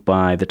I think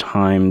by the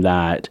time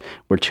that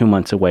we're 2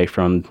 months away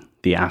from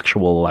the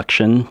actual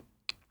election,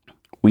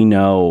 we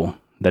know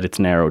that it's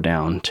narrowed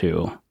down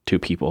to two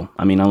people.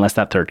 Unless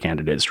that third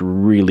candidate is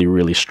really,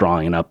 really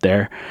strong and up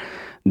there,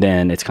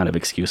 then it's kind of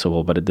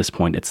excusable. But at this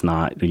point, it's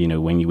not.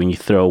 When you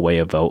throw away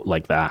a vote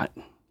like that,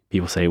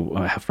 people say,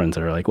 I have friends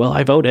that are like, well,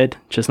 I voted,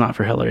 just not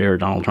for Hillary or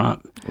Donald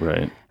Trump.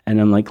 Right. And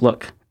I'm like,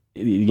 look,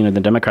 the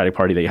Democratic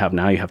Party that you have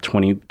now, you have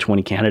 20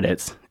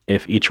 candidates.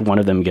 If each one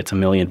of them gets 1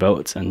 million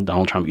votes and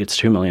Donald Trump gets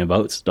 2 million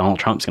votes, Donald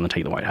Trump's going to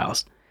take the White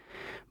House.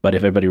 But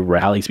if everybody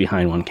rallies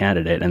behind one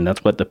candidate, and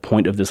that's what the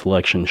point of this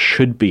election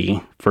should be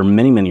for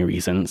many, many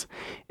reasons,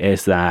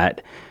 is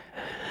that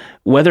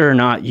whether or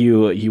not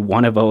you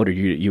want to vote, or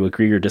you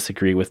agree or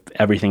disagree with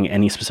everything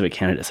any specific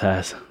candidate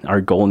says,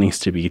 our goal needs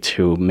to be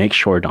to make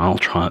sure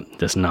Donald Trump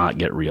does not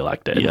get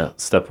reelected. Yeah,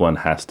 step one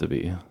has to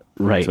be.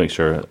 Right. To make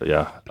sure,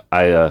 yeah.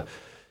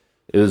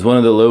 It was one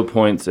of the low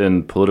points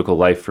in political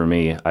life for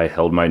me. I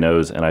held my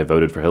nose and I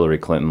voted for Hillary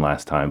Clinton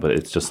last time, but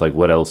it's just like,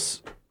 what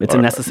else? It's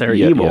a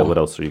necessary evil. Yeah, what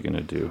else are you going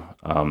to do?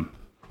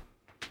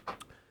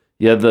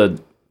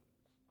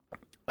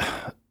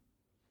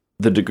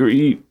 The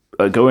degree,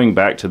 going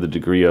back to the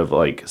degree of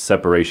like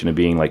separation of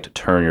being like to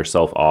turn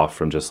yourself off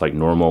from just like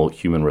normal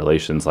human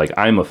relations. Like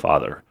I'm a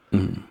father.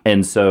 Mm-hmm.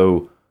 And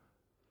so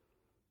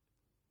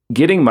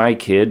getting my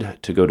kid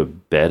to go to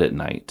bed at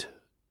night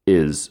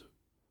is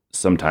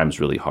sometimes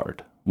really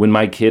hard. When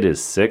my kid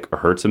is sick or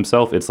hurts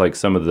himself, it's like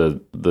some of the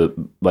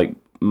like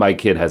my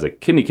kid has a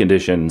kidney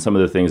condition. Some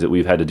of the things that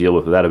we've had to deal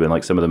with that have been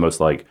like some of the most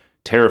like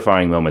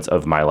terrifying moments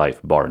of my life,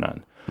 bar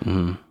none.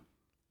 Mm-hmm.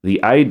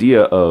 The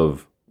idea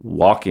of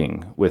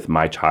walking with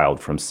my child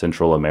from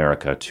Central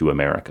America to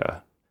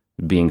America,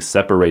 being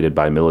separated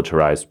by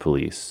militarized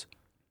police,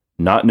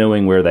 not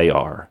knowing where they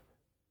are,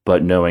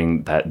 but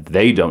knowing that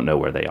they don't know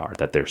where they are,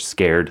 that they're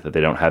scared, that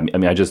they don't have... I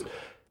mean,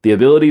 the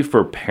ability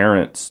for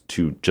parents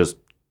to just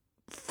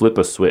flip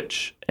a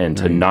switch and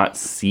to not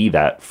see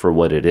that for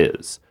what it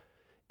is,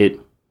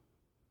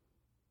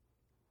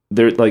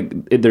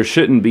 there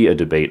shouldn't be a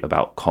debate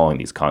about calling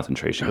these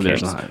concentration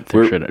camps. There's not.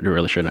 There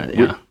really shouldn't.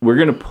 Yeah. We're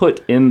going to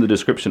put in the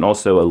description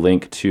also a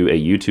link to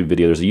a YouTube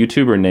video. There's a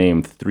YouTuber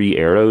named 3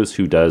 Arrows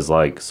who does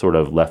like sort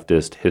of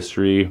leftist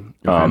history.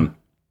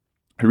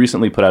 He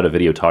recently put out a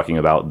video talking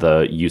about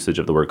the usage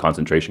of the word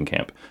concentration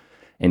camp.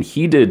 And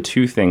he did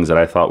 2 things that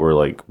I thought were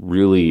like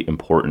really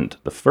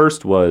important. The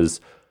first was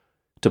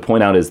to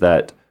point out is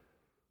that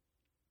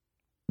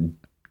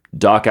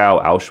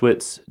Dachau,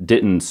 Auschwitz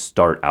didn't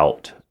start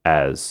out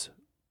as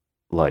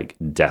like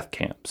death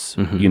camps.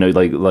 Mm-hmm. You know,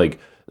 like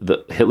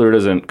the Hitler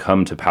doesn't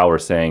come to power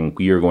saying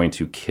we are going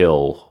to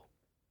kill,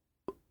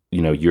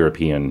 you know,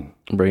 European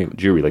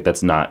Jewry. Like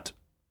that's not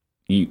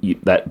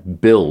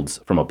that builds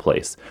from a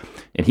place.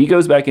 And he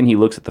goes back and he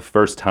looks at the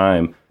first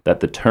time that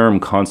the term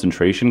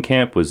concentration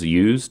camp was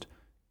used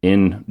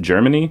in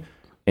Germany,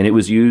 and it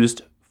was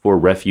used for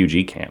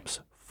refugee camps.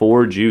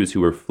 For Jews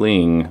who were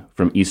fleeing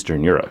from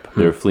Eastern Europe.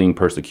 They were fleeing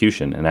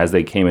persecution. And as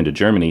they came into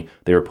Germany,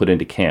 they were put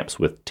into camps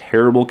with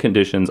terrible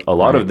conditions. A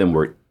lot of them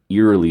were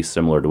eerily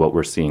similar to what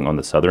we're seeing on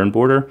the southern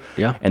border.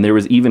 Yeah. And there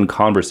was even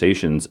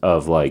conversations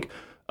of like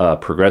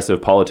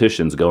progressive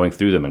politicians going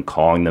through them and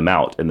calling them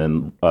out. And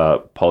then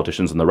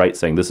politicians on the right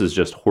saying, this is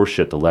just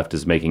horseshit the left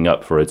is making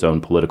up for its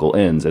own political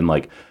ends. And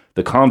like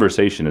the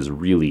conversation is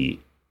really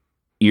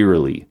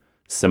eerily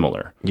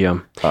similar. Yeah.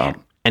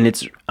 And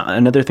it's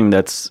another thing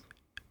that's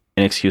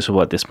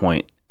inexcusable at this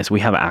point is we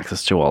have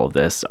access to all of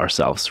this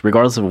ourselves.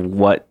 Regardless of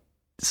what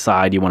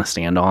side you want to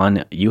stand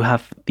on, you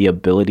have the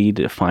ability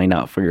to find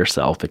out for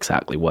yourself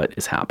exactly what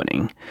is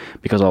happening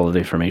because all of the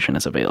information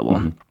is available.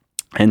 Mm-hmm.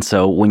 And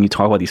so when you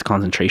talk about these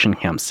concentration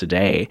camps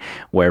today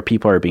where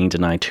people are being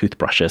denied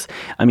toothbrushes,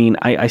 I mean,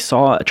 I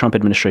saw a Trump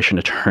administration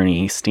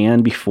attorney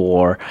stand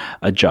before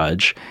a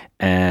judge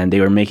and they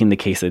were making the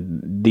case that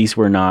these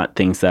were not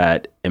things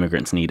that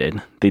immigrants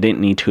needed. They didn't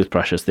need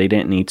toothbrushes. They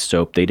didn't need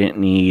soap. They didn't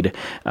need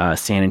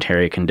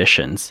sanitary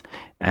conditions.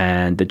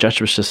 And the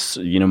judge was just,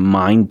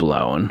 mind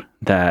blown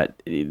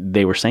that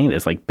they were saying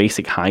this, like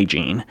basic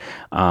hygiene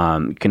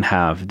can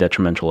have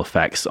detrimental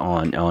effects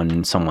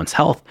on someone's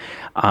health.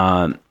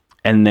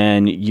 And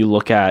then you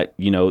look at,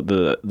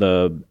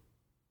 the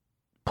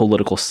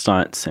political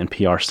stunts and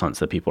PR stunts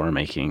that people are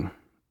making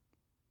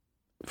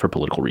for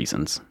political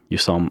reasons. You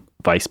saw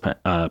Vice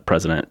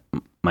President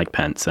Mike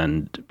Pence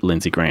and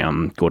Lindsey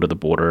Graham go to the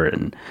border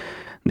and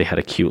they had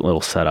a cute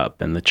little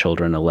setup and the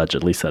children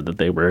allegedly said that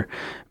they were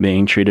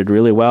being treated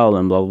really well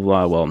and blah,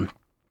 blah, blah. Well,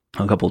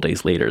 a couple of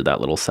days later,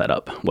 that little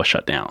setup was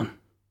shut down.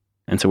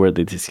 And so where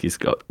did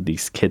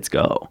these kids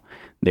go?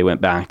 They went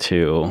back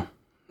to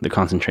the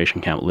concentration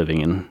camp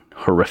living in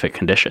horrific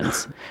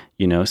conditions,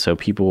 so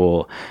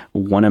people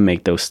want to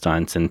make those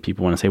stunts and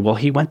people want to say, well,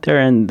 he went there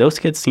and those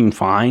kids seem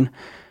fine.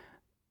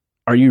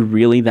 Are you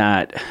really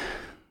that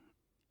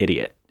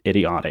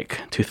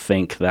idiotic to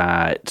think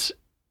that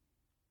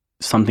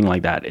something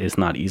like that is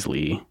not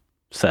easily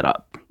set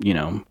up?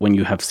 When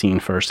you have seen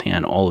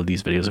firsthand all of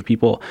these videos of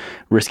people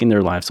risking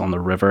their lives on the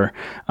river,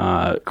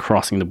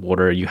 crossing the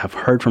border, you have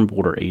heard from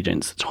border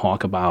agents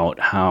talk about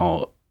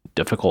how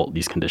difficult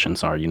these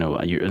conditions are.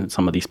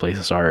 Some of these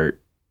places are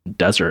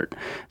desert,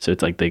 so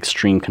it's like the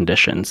extreme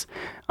conditions,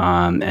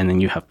 and then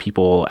you have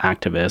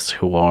activists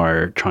who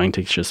are trying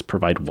to just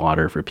provide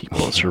water for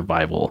people's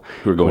survival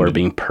who are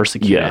being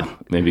persecuted,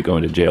 maybe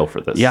going to jail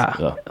for this.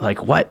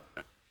 Like what?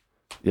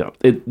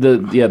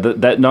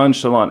 That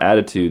nonchalant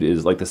attitude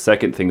is like the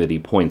second thing that he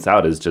points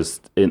out is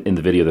just in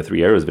the video, the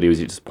 3 Arrows videos,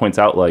 he just points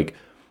out like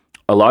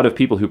a lot of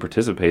people who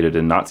participated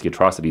in Nazi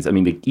atrocities, I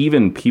mean,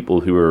 even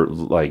people who are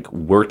like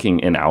working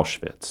in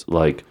Auschwitz,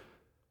 like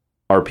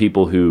are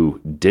people who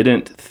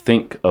didn't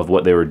think of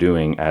what they were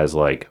doing as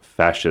like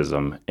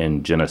fascism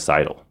and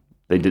genocidal.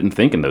 They didn't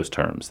think in those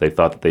terms. They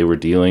thought that they were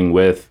dealing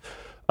with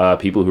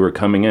people who were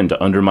coming in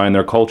to undermine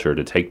their culture,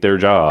 to take their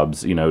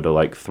jobs, to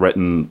like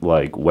threaten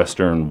like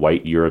Western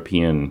white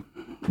European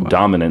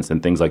dominance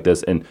and things like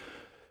this. And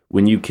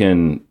when you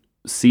can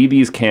see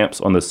these camps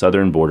on the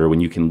southern border,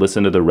 when you can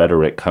listen to the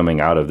rhetoric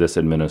coming out of this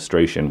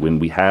administration, when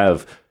we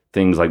have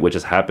things like what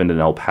just happened in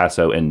El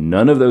Paso, and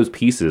none of those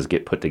pieces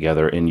get put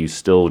together, and you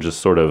still just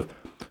sort of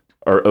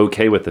are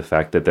okay with the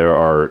fact that there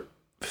are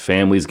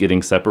families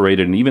getting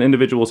separated, and even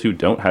individuals who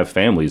don't have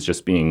families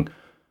just being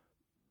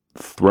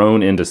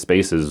thrown into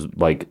spaces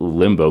like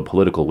limbo,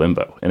 political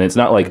limbo. And it's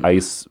not like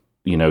ICE,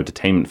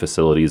 detainment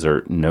facilities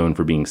are known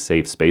for being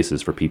safe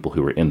spaces for people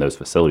who are in those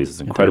facilities.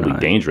 It's incredibly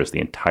dangerous the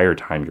entire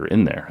time you're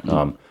in there.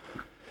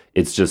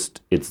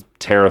 It's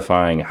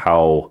terrifying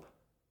how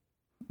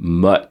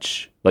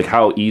much, like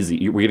how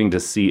easy, we're getting to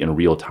see in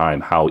real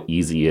time how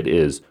easy it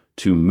is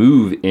to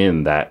move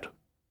in that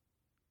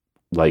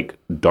like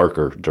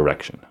darker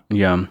direction.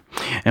 Yeah.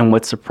 And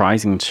what's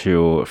surprising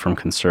too from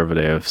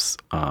conservatives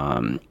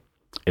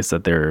is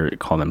that they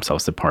call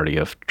themselves the party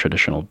of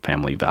traditional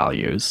family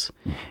values.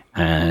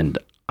 And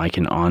I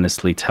can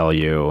honestly tell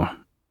you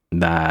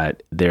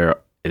that there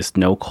is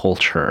no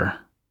culture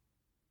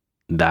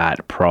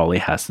that probably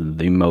has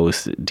the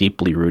most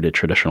deeply rooted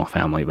traditional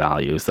family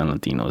values than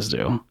Latinos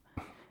do.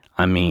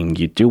 I mean,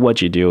 you do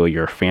what you do.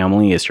 Your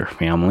family is your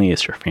family,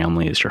 is your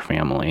family, is your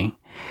family.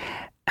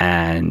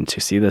 And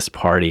to see this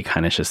party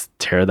kind of just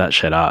tear that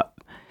shit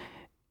up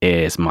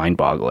is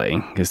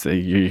mind-boggling, because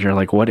you're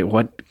like,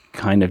 what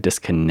kind of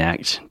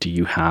disconnect do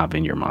you have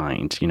in your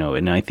mind?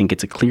 And I think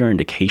it's a clear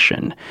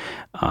indication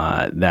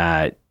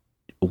that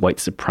white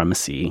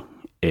supremacy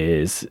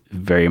is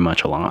very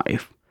much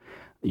alive.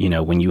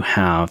 When you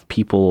have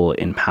people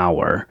in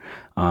power,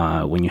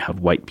 when you have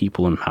white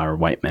people in power,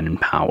 white men in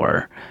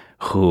power,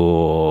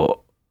 who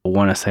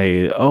want to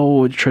say,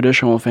 oh,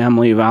 traditional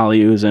family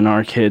values and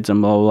our kids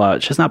and blah, blah, blah.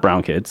 It's just not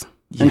brown kids.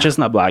 Yeah. And just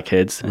not black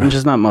kids. And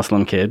just not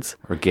Muslim kids.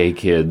 Or gay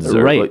kids.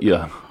 Right.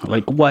 Yeah.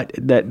 Like what?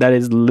 That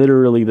is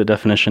literally the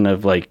definition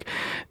of like,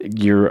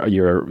 you're a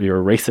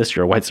racist,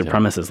 you're a white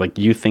supremacist. Yeah. Like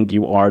you think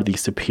you are the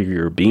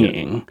superior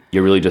being. Yeah.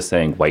 You're really just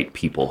saying white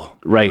people.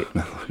 Right.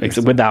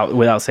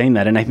 without saying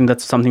that. And I think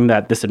that's something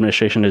that this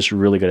administration is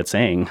really good at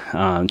saying.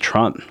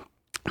 Trump.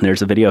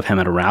 There's a video of him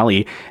at a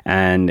rally,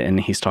 and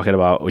he's talking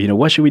about,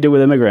 what should we do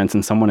with immigrants?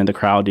 And someone in the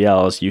crowd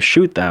yells, you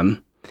shoot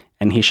them.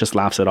 And he just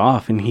laughs it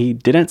off. And he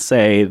didn't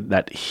say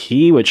that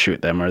he would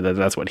shoot them or that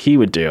that's what he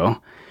would do,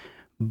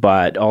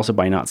 but also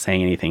by not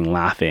saying anything,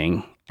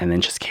 laughing, and then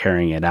just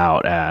carrying it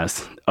out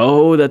as,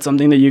 oh, that's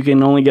something that you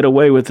can only get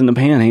away with in the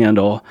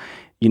panhandle.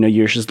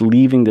 You're just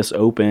leaving this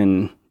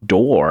open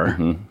door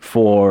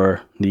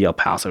for the El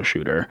Paso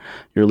shooter.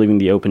 You're leaving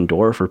the open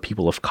door for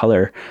people of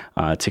color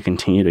to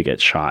continue to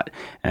get shot.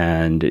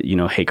 And,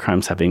 hate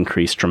crimes have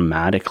increased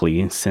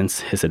dramatically since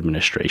his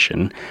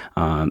administration.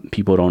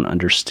 People don't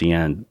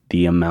understand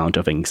the amount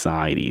of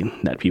anxiety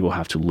that people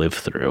have to live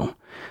through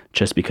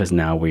just because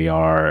now we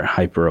are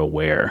hyper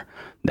aware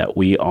that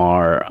we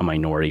are a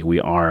minority,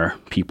 we are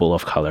people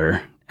of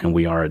color, and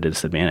we are at a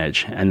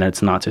disadvantage. And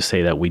that's not to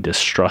say that we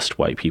distrust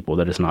white people.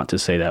 That is not to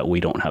say that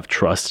we don't have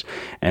trust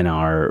in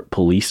our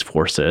police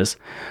forces.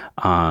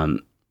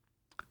 But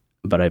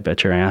I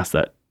bet your ass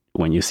that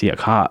when you see a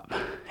cop,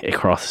 it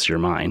crosses your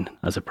mind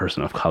as a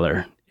person of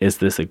color. Is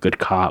this a good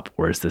cop,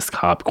 or is this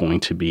cop going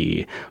to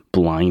be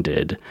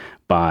blinded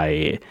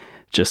by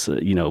just,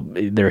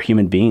 they're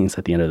human beings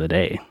at the end of the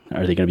day.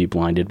 Are they going to be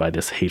blinded by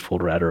this hateful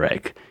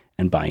rhetoric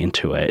and buy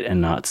into it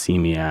and not see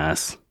me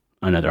as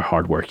another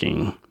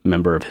hardworking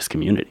member of his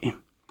community?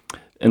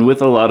 And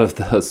with a lot of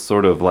the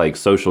sort of like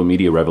social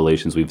media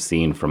revelations we've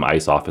seen from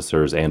ICE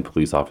officers and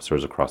police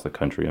officers across the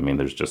country, I mean,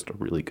 there's just a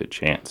really good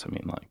chance. I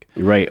mean, like,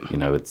 right.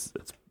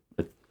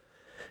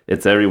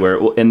 It's everywhere.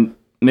 Well, and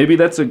maybe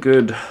that's a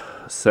good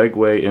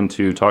segue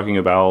into talking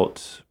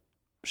about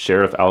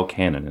Sheriff Al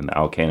Cannon and the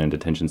Al Cannon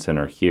Detention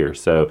Center here.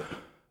 So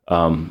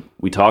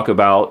we talk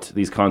about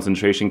these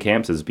concentration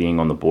camps as being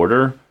on the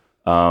border,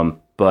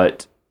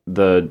 but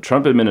the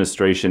Trump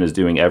administration is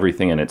doing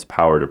everything in its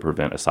power to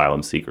prevent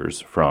asylum seekers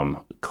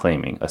from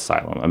claiming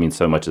asylum. I mean,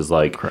 so much as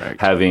like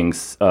having,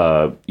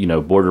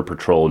 Border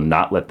Patrol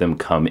not let them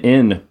come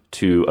in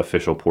to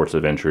official ports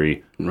of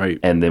entry. Right.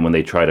 And then when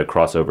they try to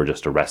cross over,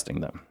 just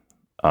arresting them.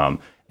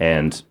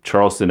 And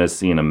Charleston has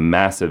seen a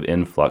massive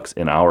influx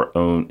in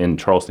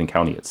Charleston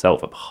County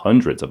itself of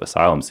hundreds of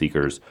asylum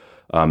seekers.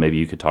 Maybe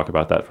you could talk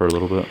about that for a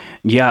little bit.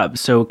 Yeah.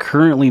 So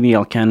currently the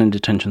Al Cannon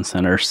Detention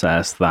Center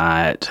says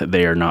that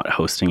they are not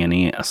hosting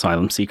any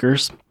asylum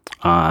seekers.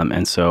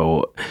 And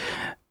so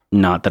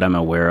not that I'm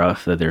aware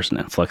of that there's an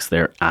influx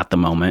there at the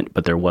moment,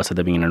 but there was at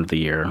the beginning of the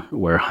year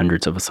where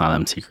hundreds of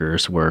asylum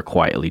seekers were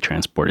quietly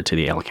transported to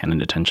the Al Cannon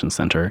Detention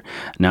Center.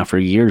 Now, for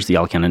years, the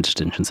Al Cannon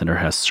Detention Center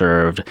has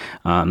served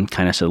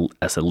kind of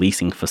as a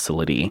leasing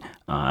facility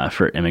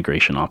for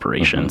immigration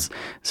operations.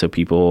 Mm-hmm. So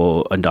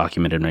people,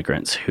 undocumented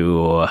immigrants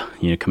who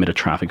commit a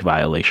traffic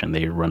violation,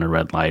 they run a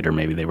red light, or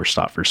maybe they were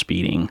stopped for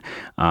speeding.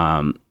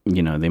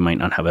 They might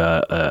not have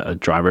a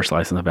driver's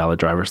license, a valid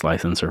driver's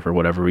license, or for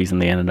whatever reason,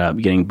 they ended up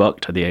getting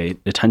booked to the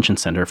detention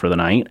center for the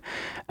night.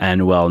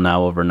 And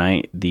now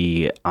overnight,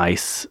 the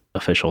ICE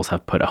officials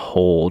have put a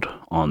hold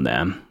on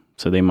them.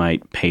 So they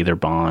might pay their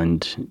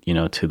bond,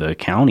 to the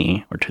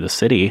county or to the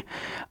city,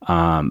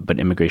 but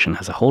immigration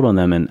has a hold on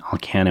them, and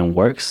Alcannon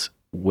works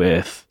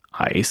with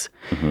ICE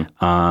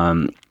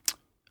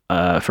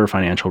for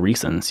financial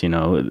reasons.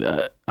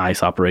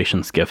 ICE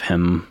operations give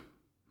him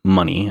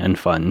money and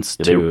funds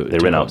they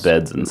rent out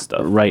beds and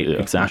stuff. Right,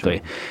 exactly.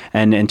 Sure.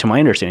 And to my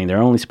understanding,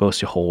 they're only supposed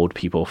to hold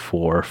people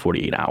for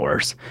 48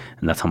 hours,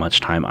 and that's how much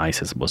time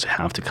ICE is supposed to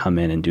have to come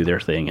in and do their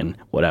thing and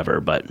whatever.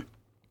 But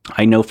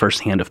I know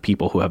firsthand of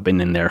people who have been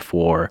in there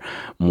for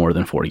more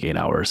than 48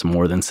 hours,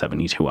 more than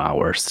 72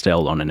 hours,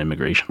 still on an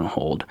immigration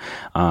hold.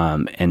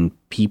 And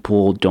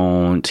people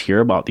don't hear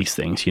about these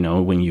things.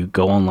 When you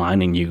go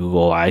online and you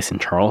Google ICE in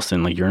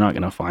Charleston, you're not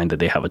going to find that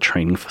they have a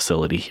training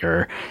facility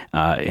here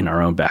in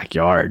our own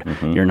backyard.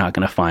 You're not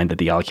going to find that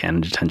the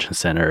Alcannon Detention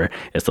Center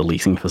is the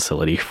leasing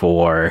facility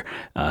for,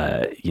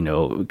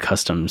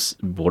 Customs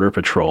Border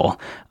Patrol.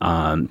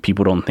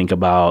 People don't think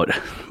about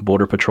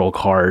Border Patrol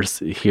cars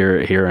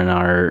here in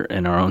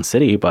our own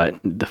city, but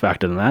the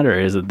fact of the matter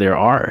is that there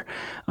are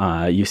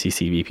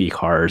UCCVP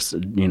cars,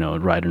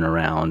 riding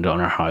around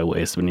on our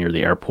highways near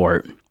the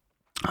airport.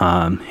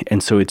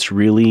 And so it's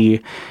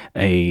really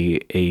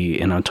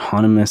an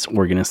autonomous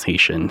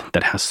organization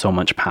that has so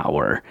much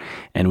power,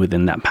 and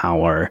within that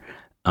power,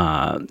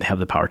 they have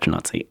the power to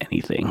not say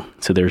anything.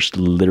 So there's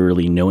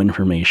literally no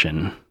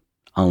information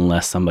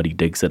unless somebody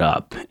digs it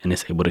up and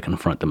is able to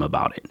confront them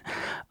about it.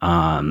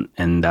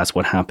 And that's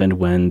what happened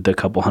when the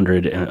couple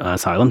hundred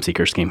asylum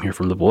seekers came here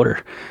from the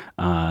border.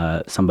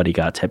 Somebody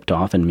got tipped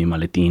off, and Mi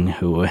Maletin,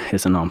 who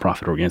is a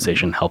nonprofit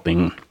organization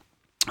helping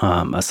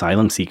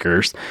asylum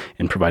seekers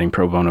and providing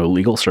pro bono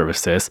legal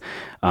services,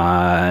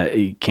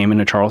 came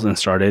into Charleston and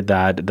started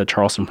the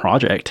Charleston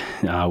Project,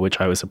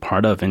 which I was a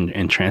part of,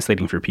 and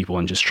translating for people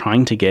and just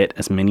trying to get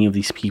as many of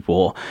these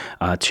people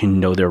to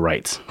know their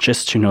rights,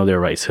 just to know their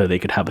rights so they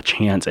could have a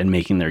chance at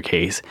making their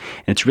case.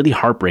 And it's really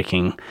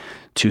heartbreaking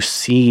to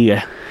see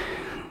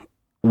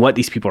what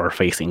these people are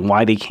facing,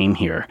 why they came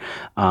here.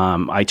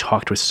 I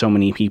talked with so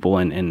many people,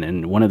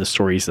 and one of the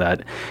stories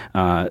that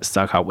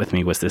stuck out with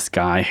me was this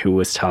guy who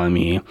was telling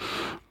me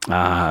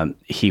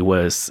he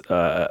was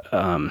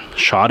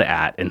shot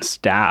at and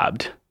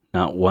stabbed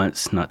not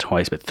once, not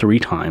twice, but 3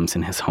 times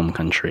in his home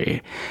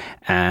country.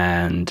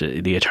 And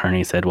the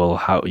attorney said, well,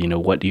 how,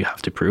 what do you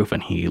have to prove?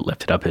 And he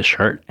lifted up his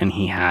shirt, and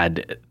he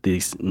had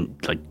these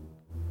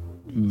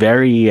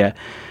very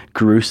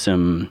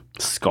gruesome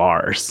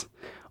scars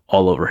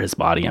all over his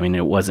body. I mean,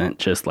 it wasn't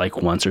just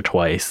once or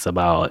twice,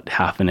 about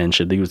half an inch.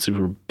 These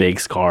were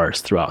big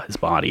scars throughout his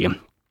body.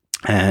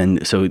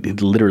 And so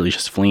literally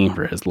just fleeing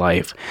for his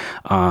life.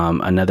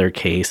 Another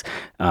case,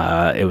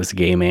 it was a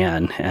gay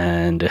man,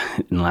 and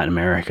in Latin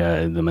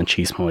America, the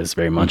machismo is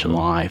very much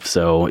alive.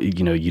 So, you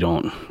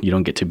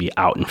don't get to be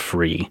out and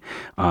free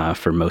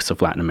for most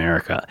of Latin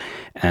America.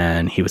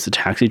 And he was a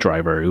taxi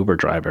driver, Uber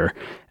driver,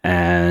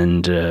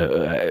 and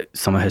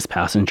some of his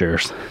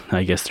passengers,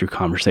 I guess through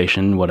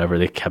conversation, whatever,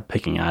 they kept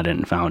picking at it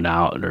and found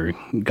out or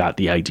got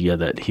the idea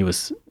that he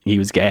was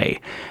gay,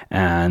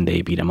 and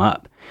they beat him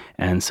up.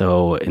 And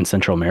so in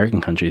Central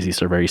American countries,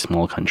 these are very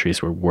small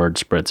countries where word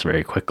spreads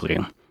very quickly,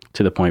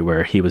 to the point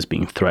where he was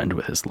being threatened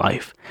with his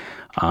life.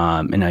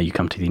 And now you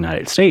come to the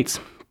United States,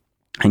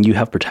 and you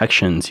have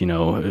protections,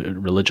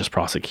 religious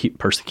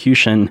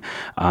persecution,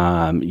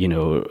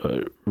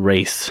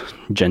 race,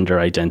 gender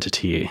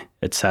identity,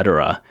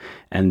 etc.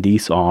 And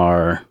these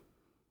are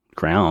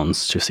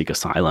grounds to seek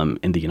asylum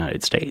in the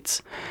United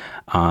States.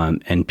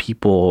 And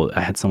people,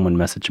 I had someone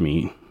message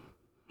me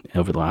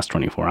over the last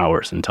 24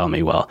 hours and tell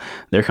me, well,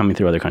 they're coming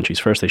through other countries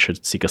first. They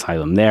should seek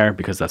asylum there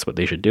because that's what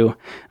they should do.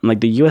 I'm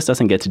like, the U.S.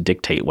 doesn't get to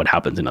dictate what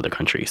happens in other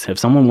countries. If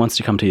someone wants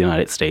to come to the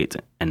United States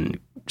and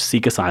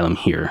seek asylum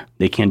here,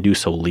 they can do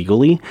so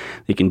legally.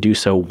 They can do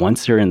so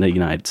once they're in the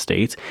United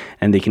States,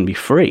 and they can be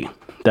free.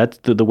 That's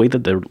the way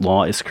that the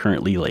law is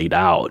currently laid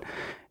out,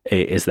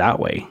 is that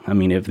way. I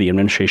mean, if the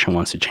administration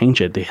wants to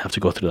change it, they have to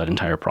go through that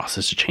entire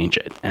process to change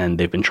it. And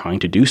they've been trying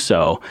to do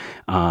so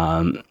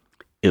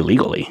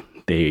illegally.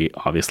 They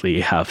obviously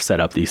have set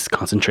up these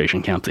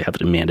concentration camps. They have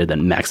demanded that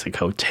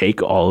Mexico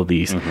take all of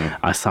these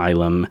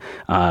asylum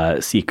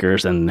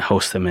seekers and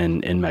host them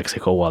in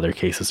Mexico while their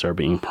cases are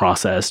being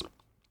processed.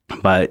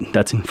 But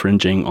that's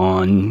infringing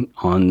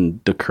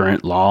on the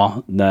current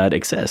law that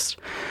exists.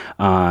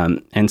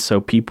 And so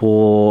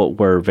people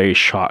were very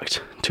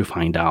shocked to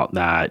find out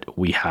that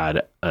we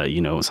had,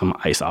 some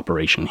ICE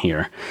operation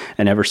here.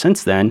 And ever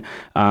since then,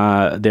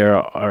 there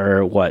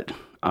are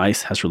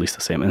ICE has released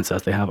a statement that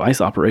says they have ICE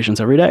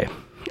operations every day.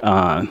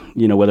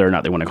 Whether or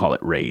not they want to call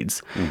it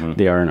raids,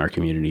 they are in our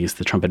communities.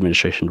 The Trump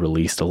administration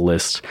released a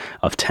list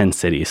of 10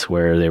 cities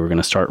where they were going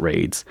to start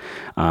raids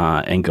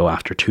and go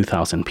after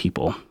 2,000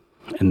 people.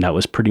 And that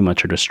was pretty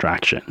much a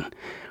distraction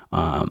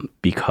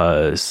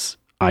because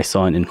I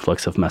saw an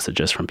influx of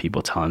messages from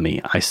people telling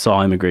me, I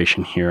saw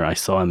immigration here. I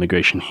saw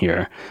immigration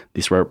here.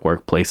 These were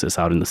workplaces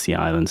out in the Sea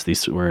Islands.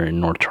 These were in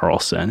North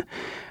Charleston.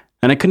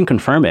 And I couldn't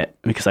confirm it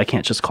because I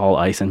can't just call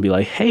ICE and be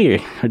like,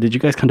 hey, did you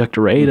guys conduct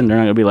a raid? And they're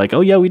not going to be like,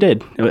 oh, yeah, we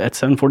did at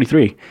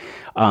 7:43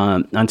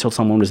 until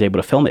someone was able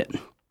to film it.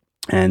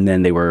 And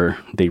then they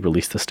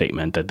released a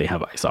statement that they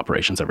have ICE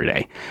operations every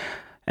day.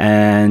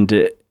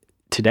 And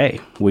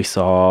today we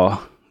saw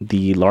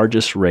the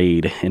largest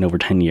raid in over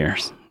 10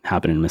 years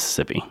happen in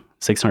Mississippi.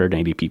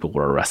 680 people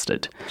were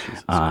arrested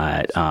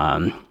at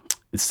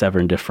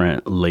 7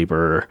 different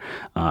labor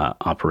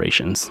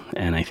operations.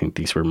 And I think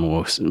these were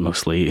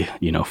mostly,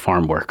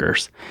 farm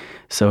workers.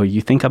 So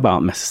you think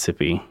about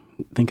Mississippi,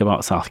 think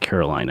about South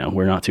Carolina.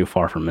 We're not too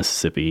far from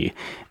Mississippi,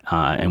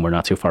 and we're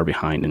not too far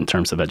behind in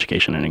terms of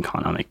education and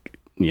economic,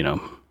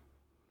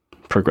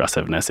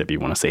 progressiveness, if you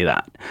want to say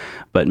that.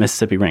 But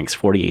Mississippi ranks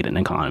 48 in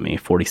economy,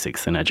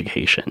 46 in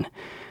education.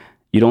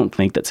 You don't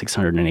think that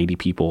 680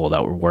 people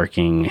that were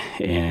working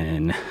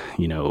in,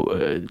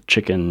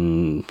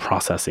 chicken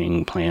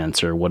processing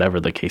plants or whatever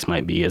the case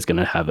might be is going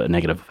to have a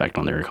negative effect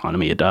on their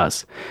economy. It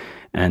does.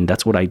 And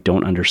that's what I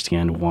don't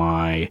understand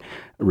why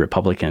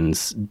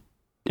Republicans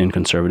and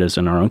conservatives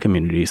in our own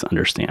communities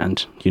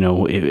understand.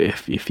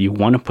 If you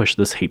want to push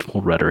this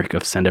hateful rhetoric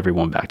of send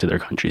everyone back to their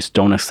countries,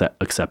 don't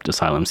accept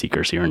asylum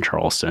seekers here in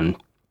Charleston.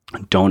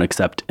 Don't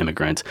accept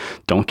immigrants.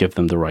 Don't give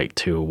them the right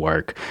to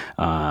work.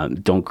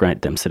 Don't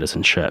grant them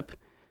citizenship.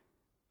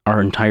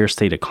 Our entire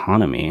state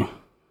economy,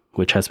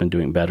 which has been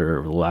doing better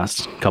over the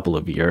last couple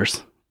of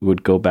years,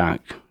 would go back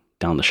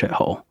down the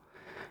shithole.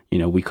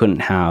 We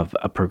couldn't have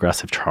a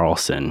progressive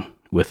Charleston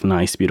with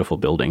nice, beautiful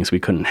buildings. We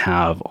couldn't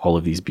have all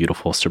of these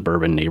beautiful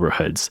suburban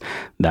neighborhoods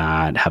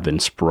that have been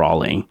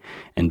sprawling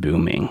and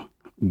booming,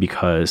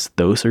 because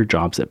those are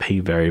jobs that pay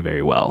very,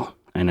 very well.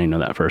 And I know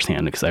that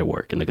firsthand because I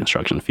work in the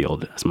construction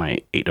field as my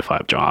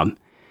 8-to-5 job.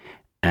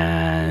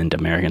 And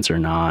Americans are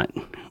not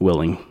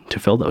willing to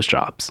fill those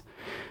jobs.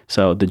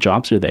 So the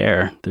jobs are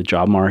there. The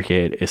job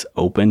market is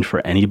open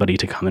for anybody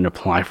to come and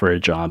apply for a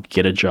job,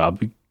 get a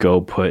job, go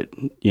put,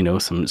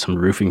 some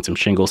roofing, some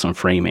shingles, some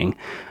framing.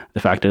 The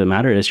fact of the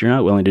matter is you're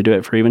not willing to do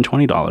it for even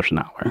 $20 an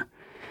hour.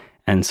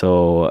 And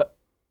so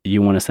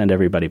you want to send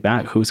everybody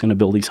back. Who's going to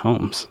build these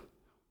homes?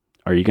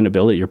 Are you going to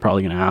build it? You're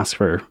probably going to ask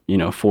for,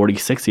 $40,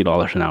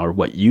 $60 an hour,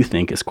 what you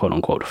think is quote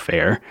unquote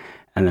fair.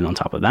 And then on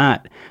top of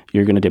that,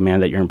 you're going to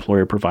demand that your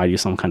employer provide you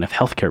some kind of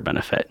healthcare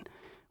benefit,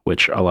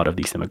 which a lot of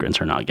these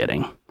immigrants are not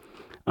getting.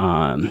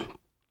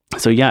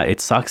 So yeah, it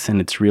sucks. And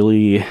it's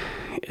really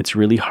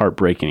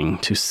heartbreaking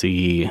to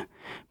see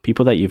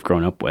people that you've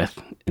grown up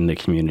with in the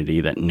community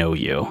that know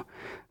you,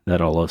 that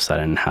all of a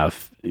sudden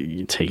have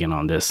taken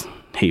on this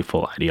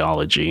hateful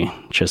ideology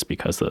just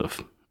because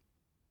of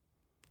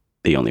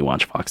they only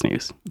watch Fox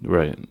News.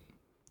 Right.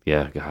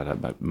 Yeah,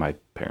 God, my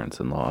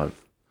parents-in-law,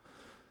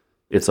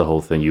 it's a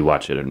whole thing. You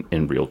watch it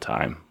in real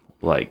time.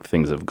 Like,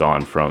 things have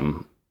gone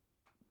from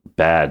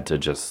bad to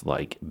just,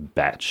 like,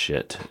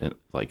 batshit,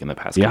 like, in the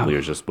past couple of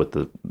years, just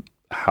with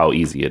how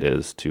easy it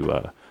is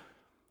to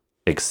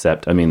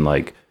accept. I mean,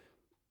 like,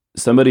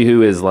 somebody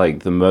who is,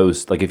 like, the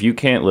most, like, if you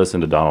can't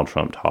listen to Donald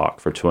Trump talk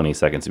for 20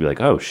 seconds and be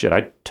like, oh, shit,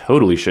 I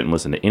totally shouldn't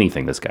listen to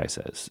anything this guy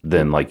says,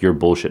 then, like, your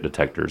bullshit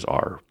detectors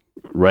are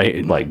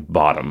right, like,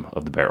 bottom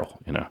of the barrel,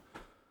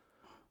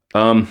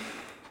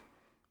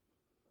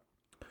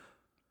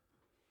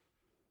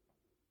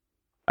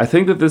 I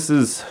think that this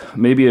is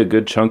maybe a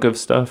good chunk of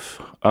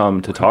stuff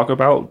to talk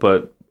about,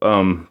 but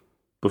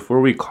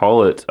before we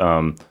call it,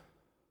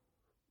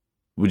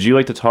 would you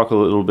like to talk a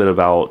little bit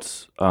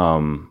about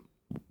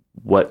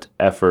what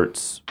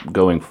efforts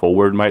going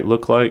forward might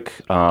look like,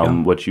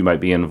 what you might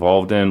be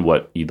involved in,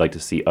 what you'd like to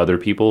see other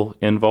people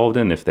involved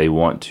in if they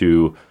want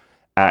to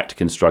act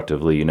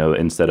constructively,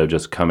 instead of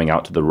just coming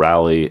out to the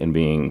rally and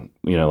being,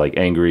 like,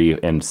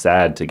 angry and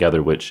sad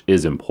together, which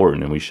is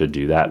important and we should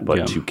do that,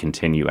 but to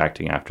continue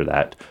acting after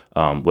that,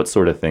 what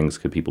sort of things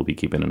could people be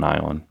keeping an eye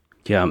on?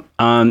 Yeah,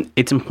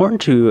 it's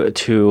important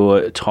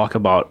to talk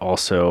about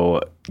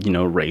also,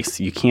 race.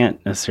 You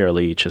can't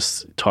necessarily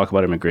just talk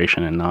about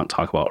immigration and not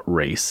talk about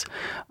race.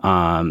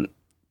 When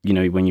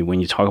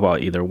you talk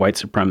about either white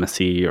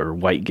supremacy or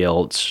white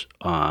guilt,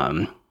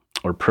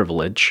 or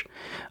privilege,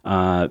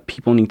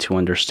 people need to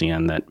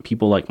understand that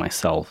people like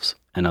myself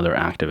and other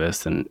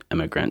activists and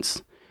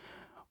immigrants,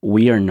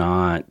 we are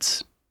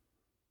not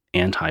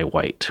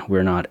anti-white.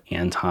 We're not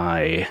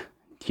anti,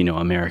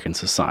 American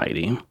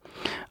society.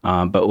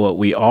 But what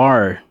we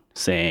are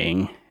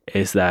saying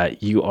is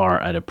that you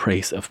are at a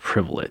place of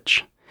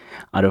privilege.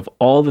 Out of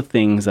all the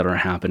things that are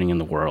happening in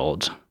the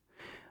world,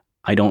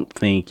 I don't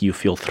think you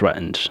feel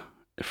threatened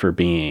for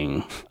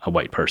being a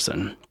white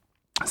person.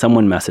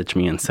 Someone messaged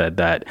me and said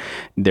that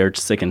they're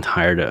sick and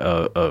tired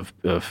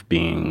of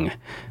being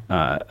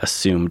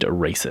assumed a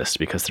racist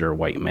because they're a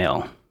white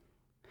male.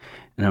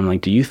 And I'm like,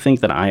 do you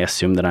think that I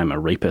assume that I'm a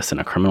rapist and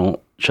a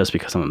criminal just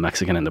because I'm a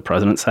Mexican and the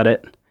president said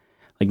it?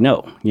 Like,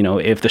 no.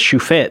 If the shoe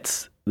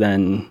fits,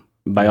 then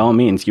by all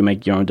means, you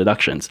make your own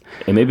deductions.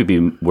 And maybe be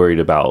worried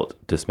about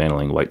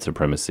dismantling white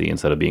supremacy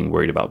instead of being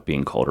worried about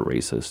being called a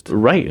racist.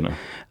 Right.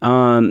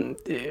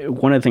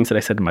 One of the things that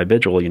I said in my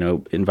vigil,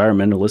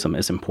 environmentalism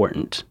is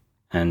important.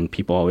 And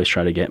people always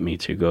try to get me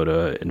to go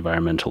to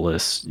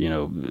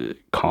environmentalist,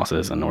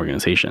 causes and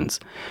organizations.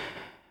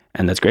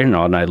 And that's great and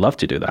all, and I'd love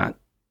to do that.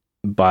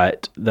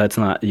 But that's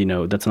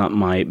not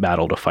my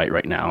battle to fight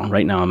right now.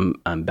 Right now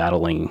I'm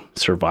battling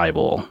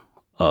survival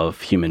of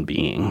human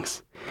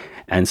beings.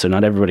 And so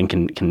not everybody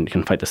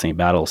can fight the same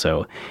battle.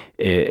 So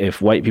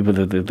if white people,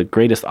 the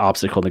greatest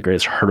obstacle, the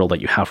greatest hurdle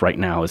that you have right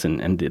now is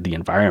in the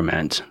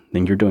environment,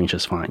 then you're doing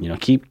just fine.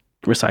 Keep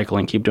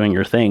recycling, keep doing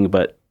your thing,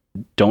 but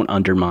don't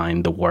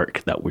undermine the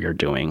work that we are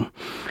doing.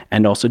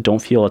 And also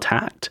don't feel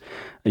attacked.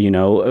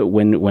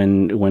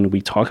 When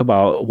we talk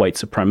about white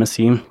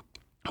supremacy,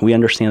 we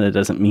understand that it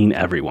doesn't mean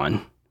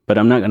everyone. But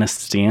I'm not going to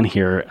stand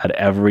here at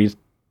every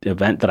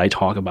event that I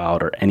talk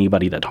about or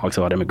anybody that talks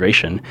about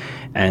immigration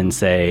and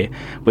say,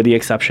 with the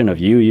exception of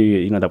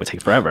you, that would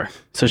take forever.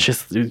 So it's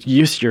just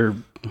use your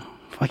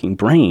fucking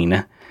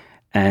brain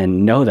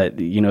and know that,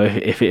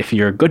 if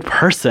you're a good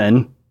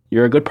person,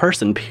 you're a good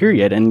person,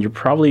 period. And you're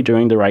probably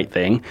doing the right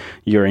thing.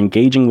 You're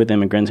engaging with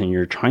immigrants and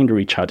you're trying to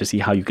reach out to see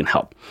how you can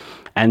help.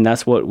 And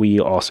that's what we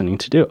also need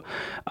to do,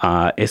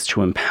 is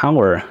to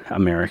empower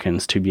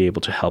Americans to be able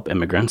to help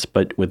immigrants,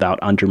 but without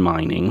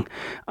undermining,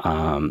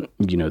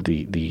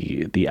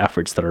 the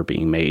efforts that are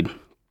being made.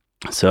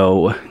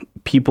 So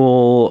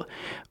people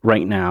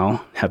right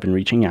now have been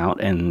reaching out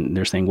and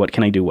they're saying, what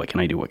can I do? What can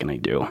I do? What can I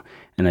do?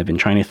 And I've been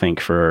trying to think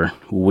for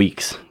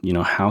weeks,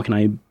 how can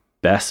I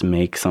best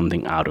make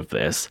something out of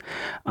this?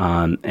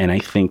 And I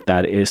think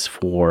that is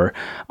for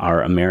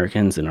our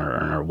Americans and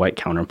our white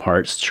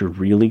counterparts to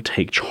really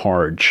take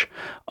charge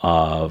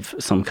of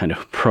some kind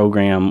of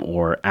program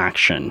or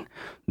action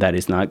that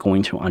is not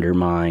going to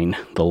undermine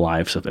the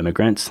lives of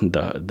immigrants,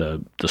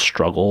 the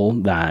struggle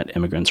that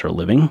immigrants are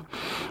living.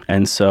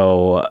 And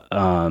so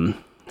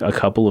a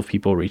couple of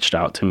people reached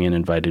out to me and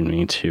invited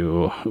me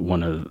to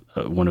one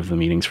of the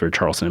meetings for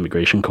Charleston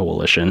Immigration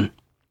Coalition,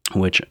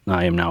 which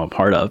I am now a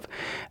part of.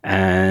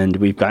 And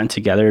we've gotten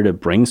together to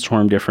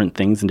brainstorm different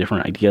things and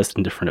different ideas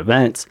and different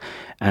events.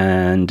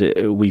 And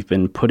we've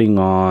been putting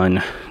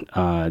on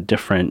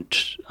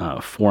different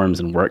forums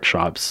and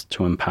workshops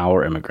to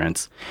empower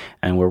immigrants.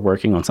 And we're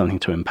working on something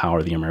to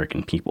empower the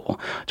American people,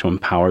 to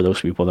empower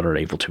those people that are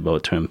able to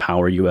vote, to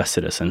empower U.S.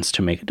 citizens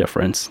to make a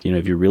difference.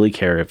 If you really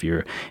care, if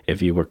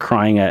you were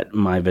crying at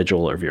my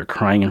vigil, or if you're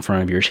crying in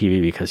front of your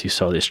TV because you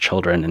saw these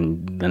children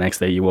and the next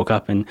day you woke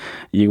up and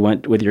you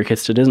went with your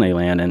kids to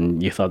Disneyland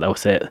and you thought that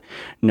was it.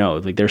 No,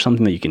 there's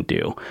something that you can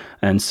do.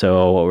 And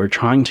so what we're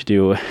trying to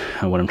do,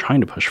 what I'm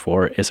trying to push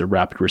for, is a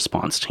rapid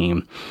response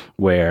team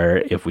where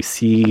if we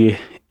see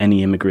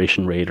any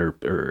immigration raid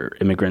or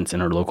immigrants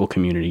in our local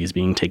communities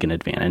being taken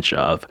advantage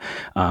of,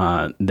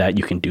 that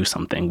you can do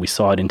something. We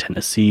saw it in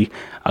Tennessee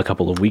a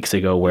couple of weeks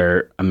ago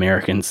where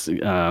Americans,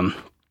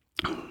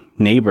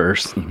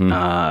 neighbors,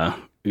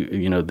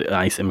 the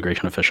ICE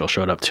immigration official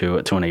showed up to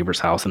a neighbor's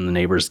house, and the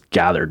neighbors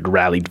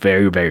rallied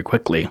very, very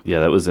quickly. Yeah,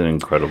 that was an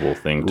incredible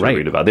thing to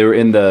read about. They were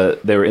in the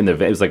van.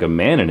 It was like a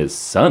man and his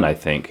son, I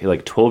think,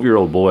 like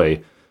 12-year-old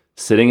boy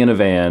sitting in a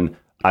van.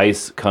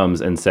 ICE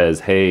comes and says,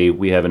 hey,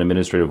 we have an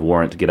administrative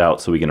warrant to get out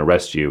so we can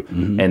arrest you.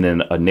 Mm-hmm. And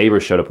then a neighbor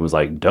showed up and was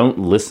like, don't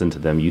listen to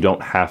them. You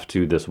don't have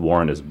to. This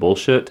warrant is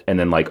bullshit. And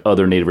then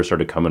other neighbors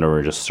started coming over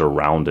and just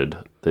surrounded.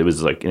 It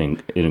was like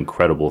an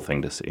incredible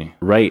thing to see.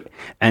 Right.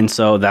 And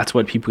so that's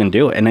what people can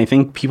do. And I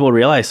think people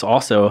realize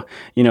also,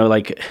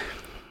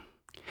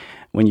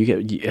 when you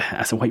get,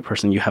 as a white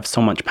person, you have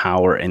so much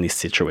power in these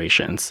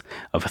situations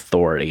of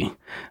authority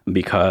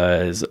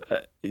because,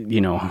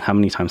 how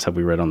many times have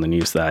we read on the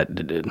news that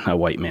a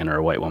white man or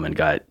a white woman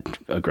got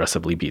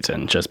aggressively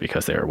beaten just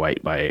because they were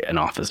white by an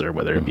officer,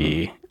 whether it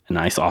be a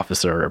nice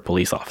officer or a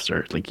police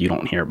officer? You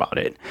don't hear about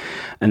it.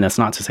 And that's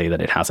not to say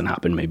that it hasn't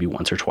happened maybe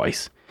once or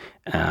twice.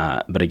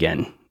 But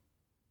again,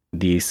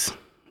 these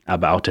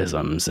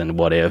aboutisms and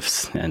what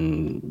ifs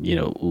and,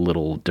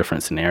 little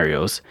different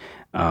scenarios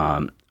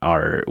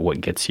are what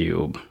gets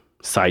you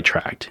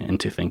sidetracked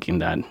into thinking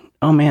that,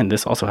 oh man,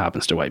 this also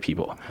happens to white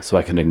people. So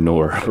I can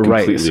ignore.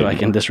 Right, so I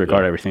can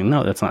disregard everything.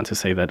 No, that's not to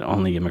say that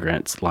only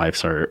immigrants'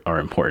 lives are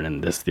important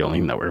and this is the only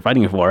thing that we're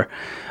fighting for.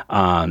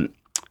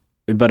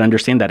 But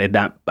understand that at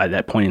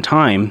that point in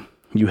time,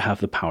 you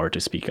have the power to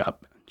speak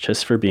up.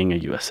 Just for being a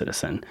U.S.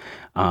 citizen,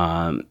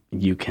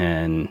 you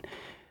can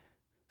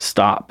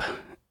stop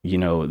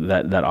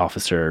that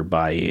officer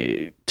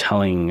by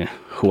telling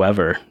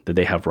whoever that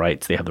they have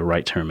rights. They have the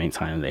right to remain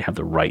silent. They have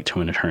the right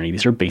to an attorney.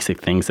 These are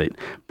basic things that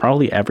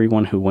probably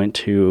everyone who went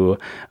to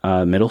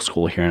middle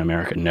school here in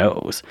America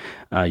knows.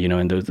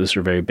 And those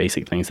are very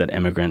basic things that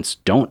immigrants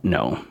don't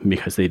know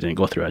because they didn't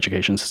go through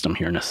education system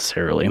here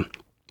necessarily.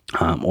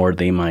 Or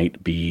they might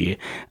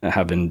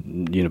have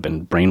been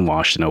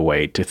brainwashed in a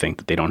way to think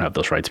that they don't have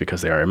those rights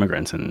because they are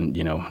immigrants. And,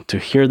 to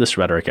hear this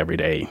rhetoric every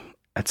day,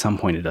 at some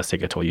point it does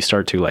take a toll. You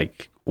start to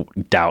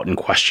doubt and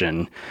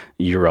question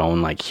your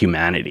own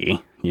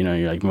humanity.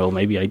 You're like, well,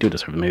 maybe I do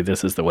deserve it. Maybe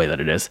this is the way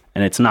that it is.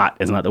 And it's not.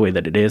 It's not the way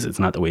that it is. It's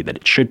not the way that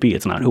it should be.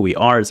 It's not who we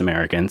are as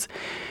Americans.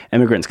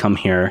 Immigrants come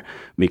here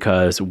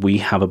because we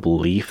have a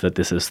belief that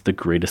this is the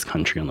greatest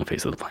country on the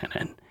face of the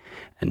planet.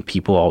 And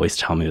people always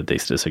tell me that they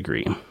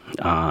disagree.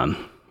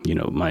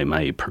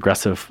 My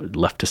progressive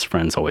leftist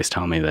friends always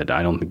tell me that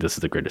I don't think this is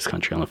the greatest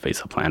country on the face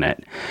of the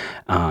planet.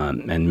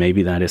 And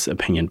maybe that is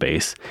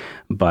opinion-based.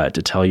 But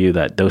to tell you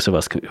that those of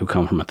us who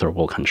come from a third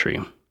world country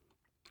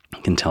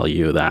can tell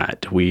you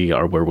that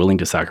we're willing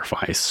to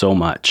sacrifice so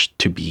much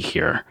to be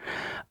here.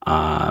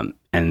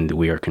 And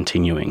we are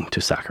continuing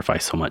to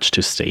sacrifice so much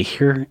to stay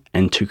here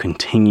and to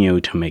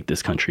continue to make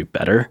this country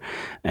better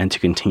and to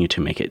continue to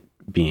make it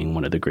being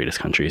one of the greatest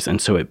countries. And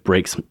so it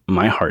breaks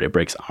my heart, it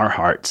breaks our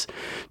hearts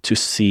to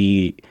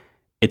see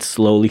it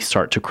slowly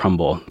start to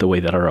crumble the way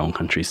that our own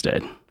countries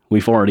did.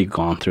 We've already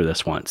gone through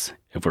this once.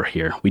 If we're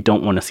here, we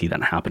don't want to see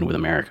that happen with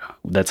America.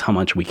 That's how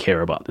much we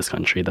care about this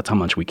country. That's how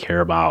much we care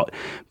about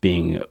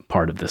being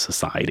part of this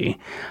society.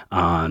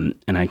 And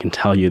I can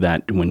tell you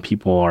that when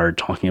people are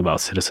talking about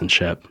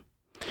citizenship,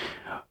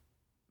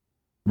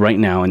 right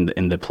now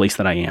in the place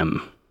that I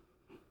am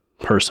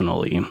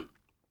personally,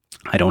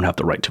 I don't have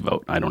the right to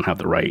vote. I don't have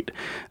the right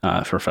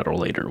for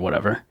federal aid or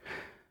whatever.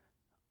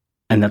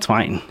 And that's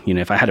fine.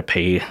 If I had to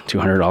pay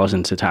 $200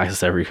 into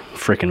taxes every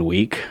freaking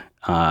week,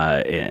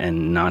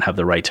 and not have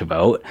the right to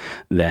vote,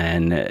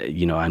 then,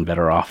 I'm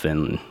better off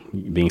than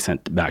being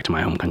sent back to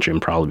my home country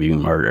and probably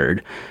being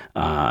murdered.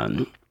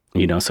 So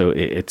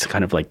it's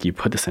kind of like you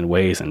put this in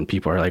ways and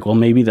people are like, well,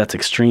 maybe that's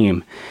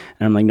extreme.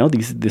 And I'm like, no,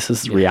 this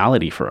is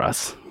reality for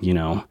us,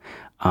 now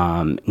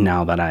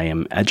that I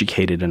am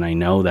educated and I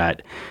know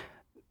that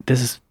this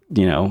is,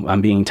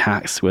 I'm being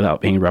taxed without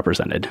being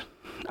represented.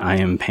 I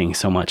am paying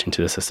so much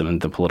into the system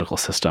and the political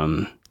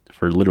system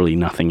for literally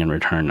nothing in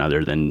return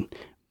other than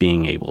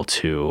being able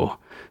to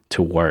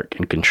work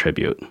and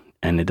contribute.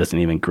 And it doesn't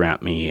even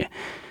grant me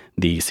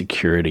the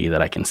security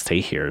that I can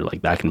stay here.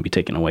 Like that can be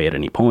taken away at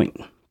any point.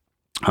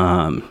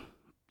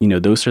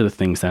 Those are the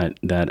things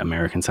that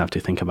Americans have to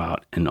think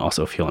about and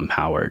also feel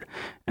empowered.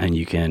 And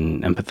you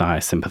can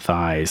empathize,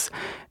 sympathize,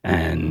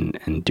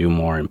 and do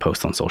more and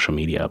post on social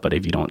media. But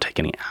if you don't take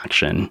any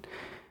action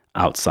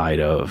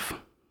outside of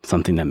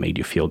something that made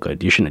you feel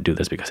good, you shouldn't do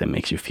this because it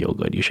makes you feel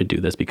good. You should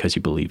do this because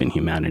you believe in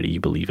humanity, you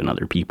believe in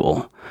other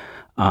people.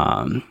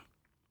 And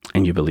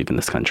you believe in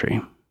this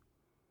country.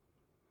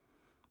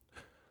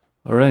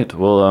 All right.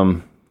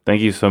 Well,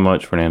 thank you so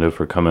much, Fernando,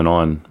 for coming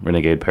on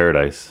Renegade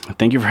Paradise.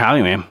 Thank you for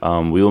having me.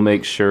 We will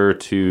make sure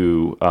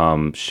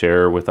to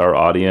share with our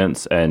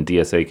audience, and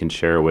DSA can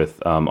share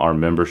with our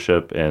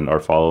membership and our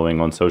following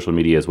on social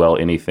media as well.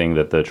 Anything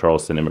that the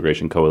Charleston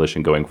Immigration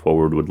Coalition going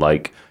forward would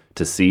like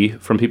to see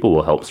from people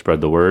will help spread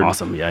the word.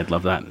 Awesome. Yeah, I'd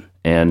love that.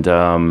 And,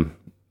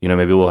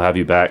 maybe we'll have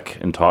you back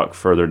and talk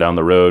further down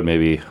the road.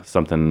 Maybe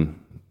something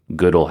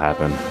good will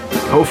happen.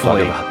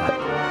 Hopefully.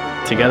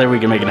 Together we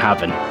can make it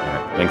happen. All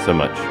right. Thanks so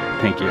much.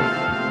 Thank you.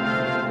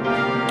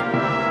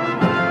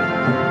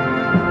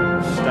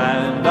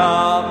 Stand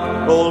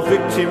up, all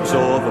victims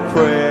of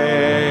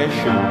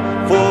oppression,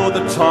 for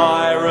the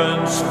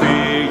tyrants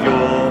fear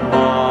your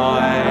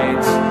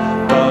might.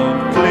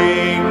 Don't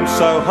cling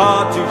so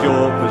hard to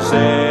your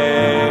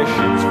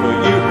possessions, for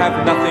you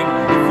have nothing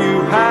if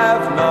you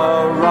have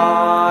no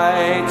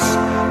rights.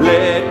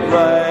 Let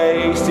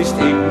racist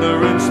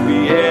ignorance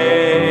be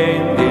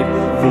ended,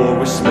 for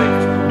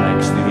respect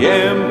makes the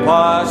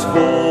empires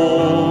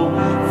fall.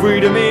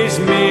 Freedom is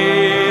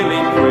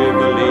merely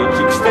privilege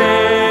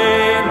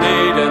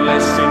extended,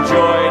 unless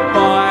enjoyed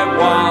by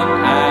one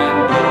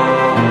and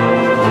all.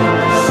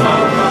 So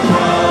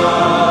my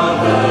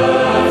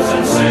brothers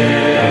and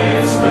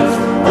sisters,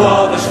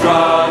 while the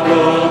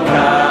struggle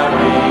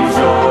carries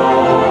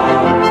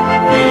on,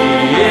 the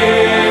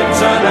international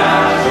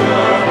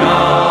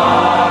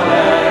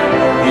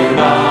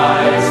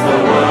unites the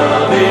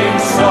world in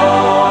song.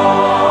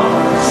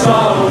 So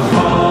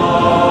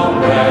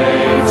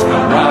comrades,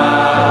 come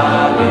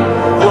rally,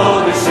 for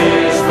this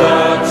is the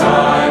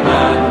time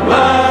and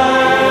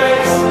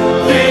place.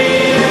 The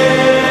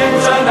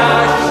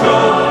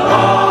international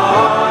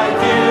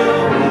ideal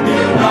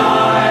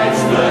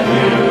unites the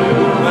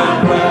human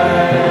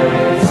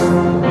race.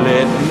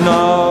 Let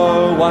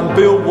no one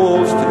build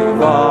walls to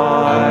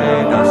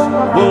divide us,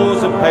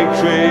 walls of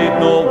hatred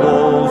nor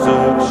walls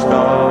of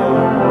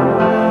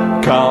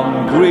stone.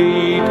 Come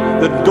greet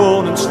the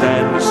dawn and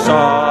stand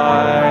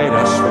beside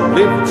us. We'll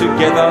live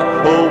together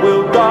or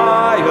we'll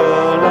die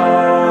alone.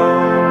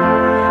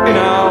 In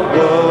our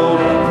world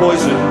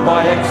poisoned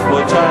by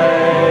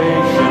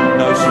exploitation,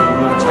 those who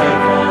have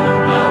taken,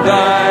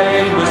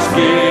 they must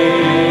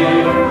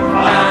give.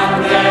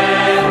 And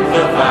then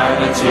the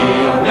vanity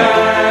of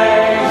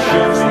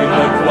nations, we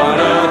hope one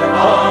earth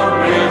on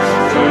which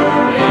to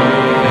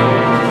live.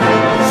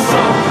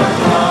 So the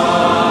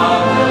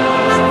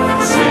brothers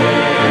and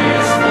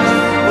sisters,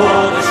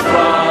 for the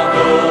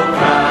struggle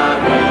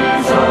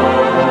carries on.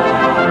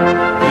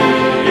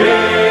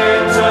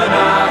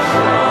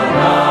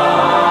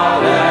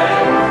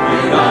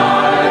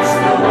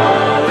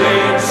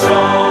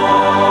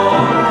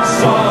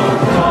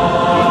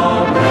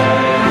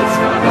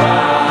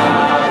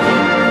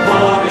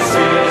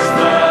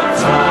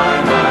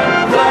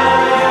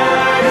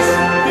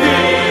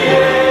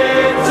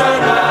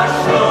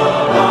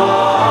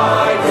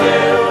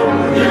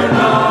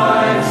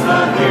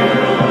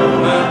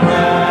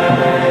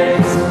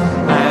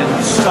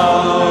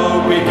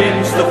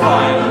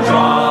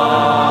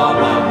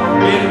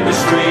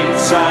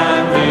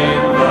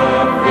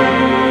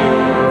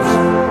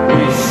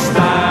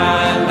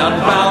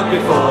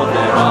 before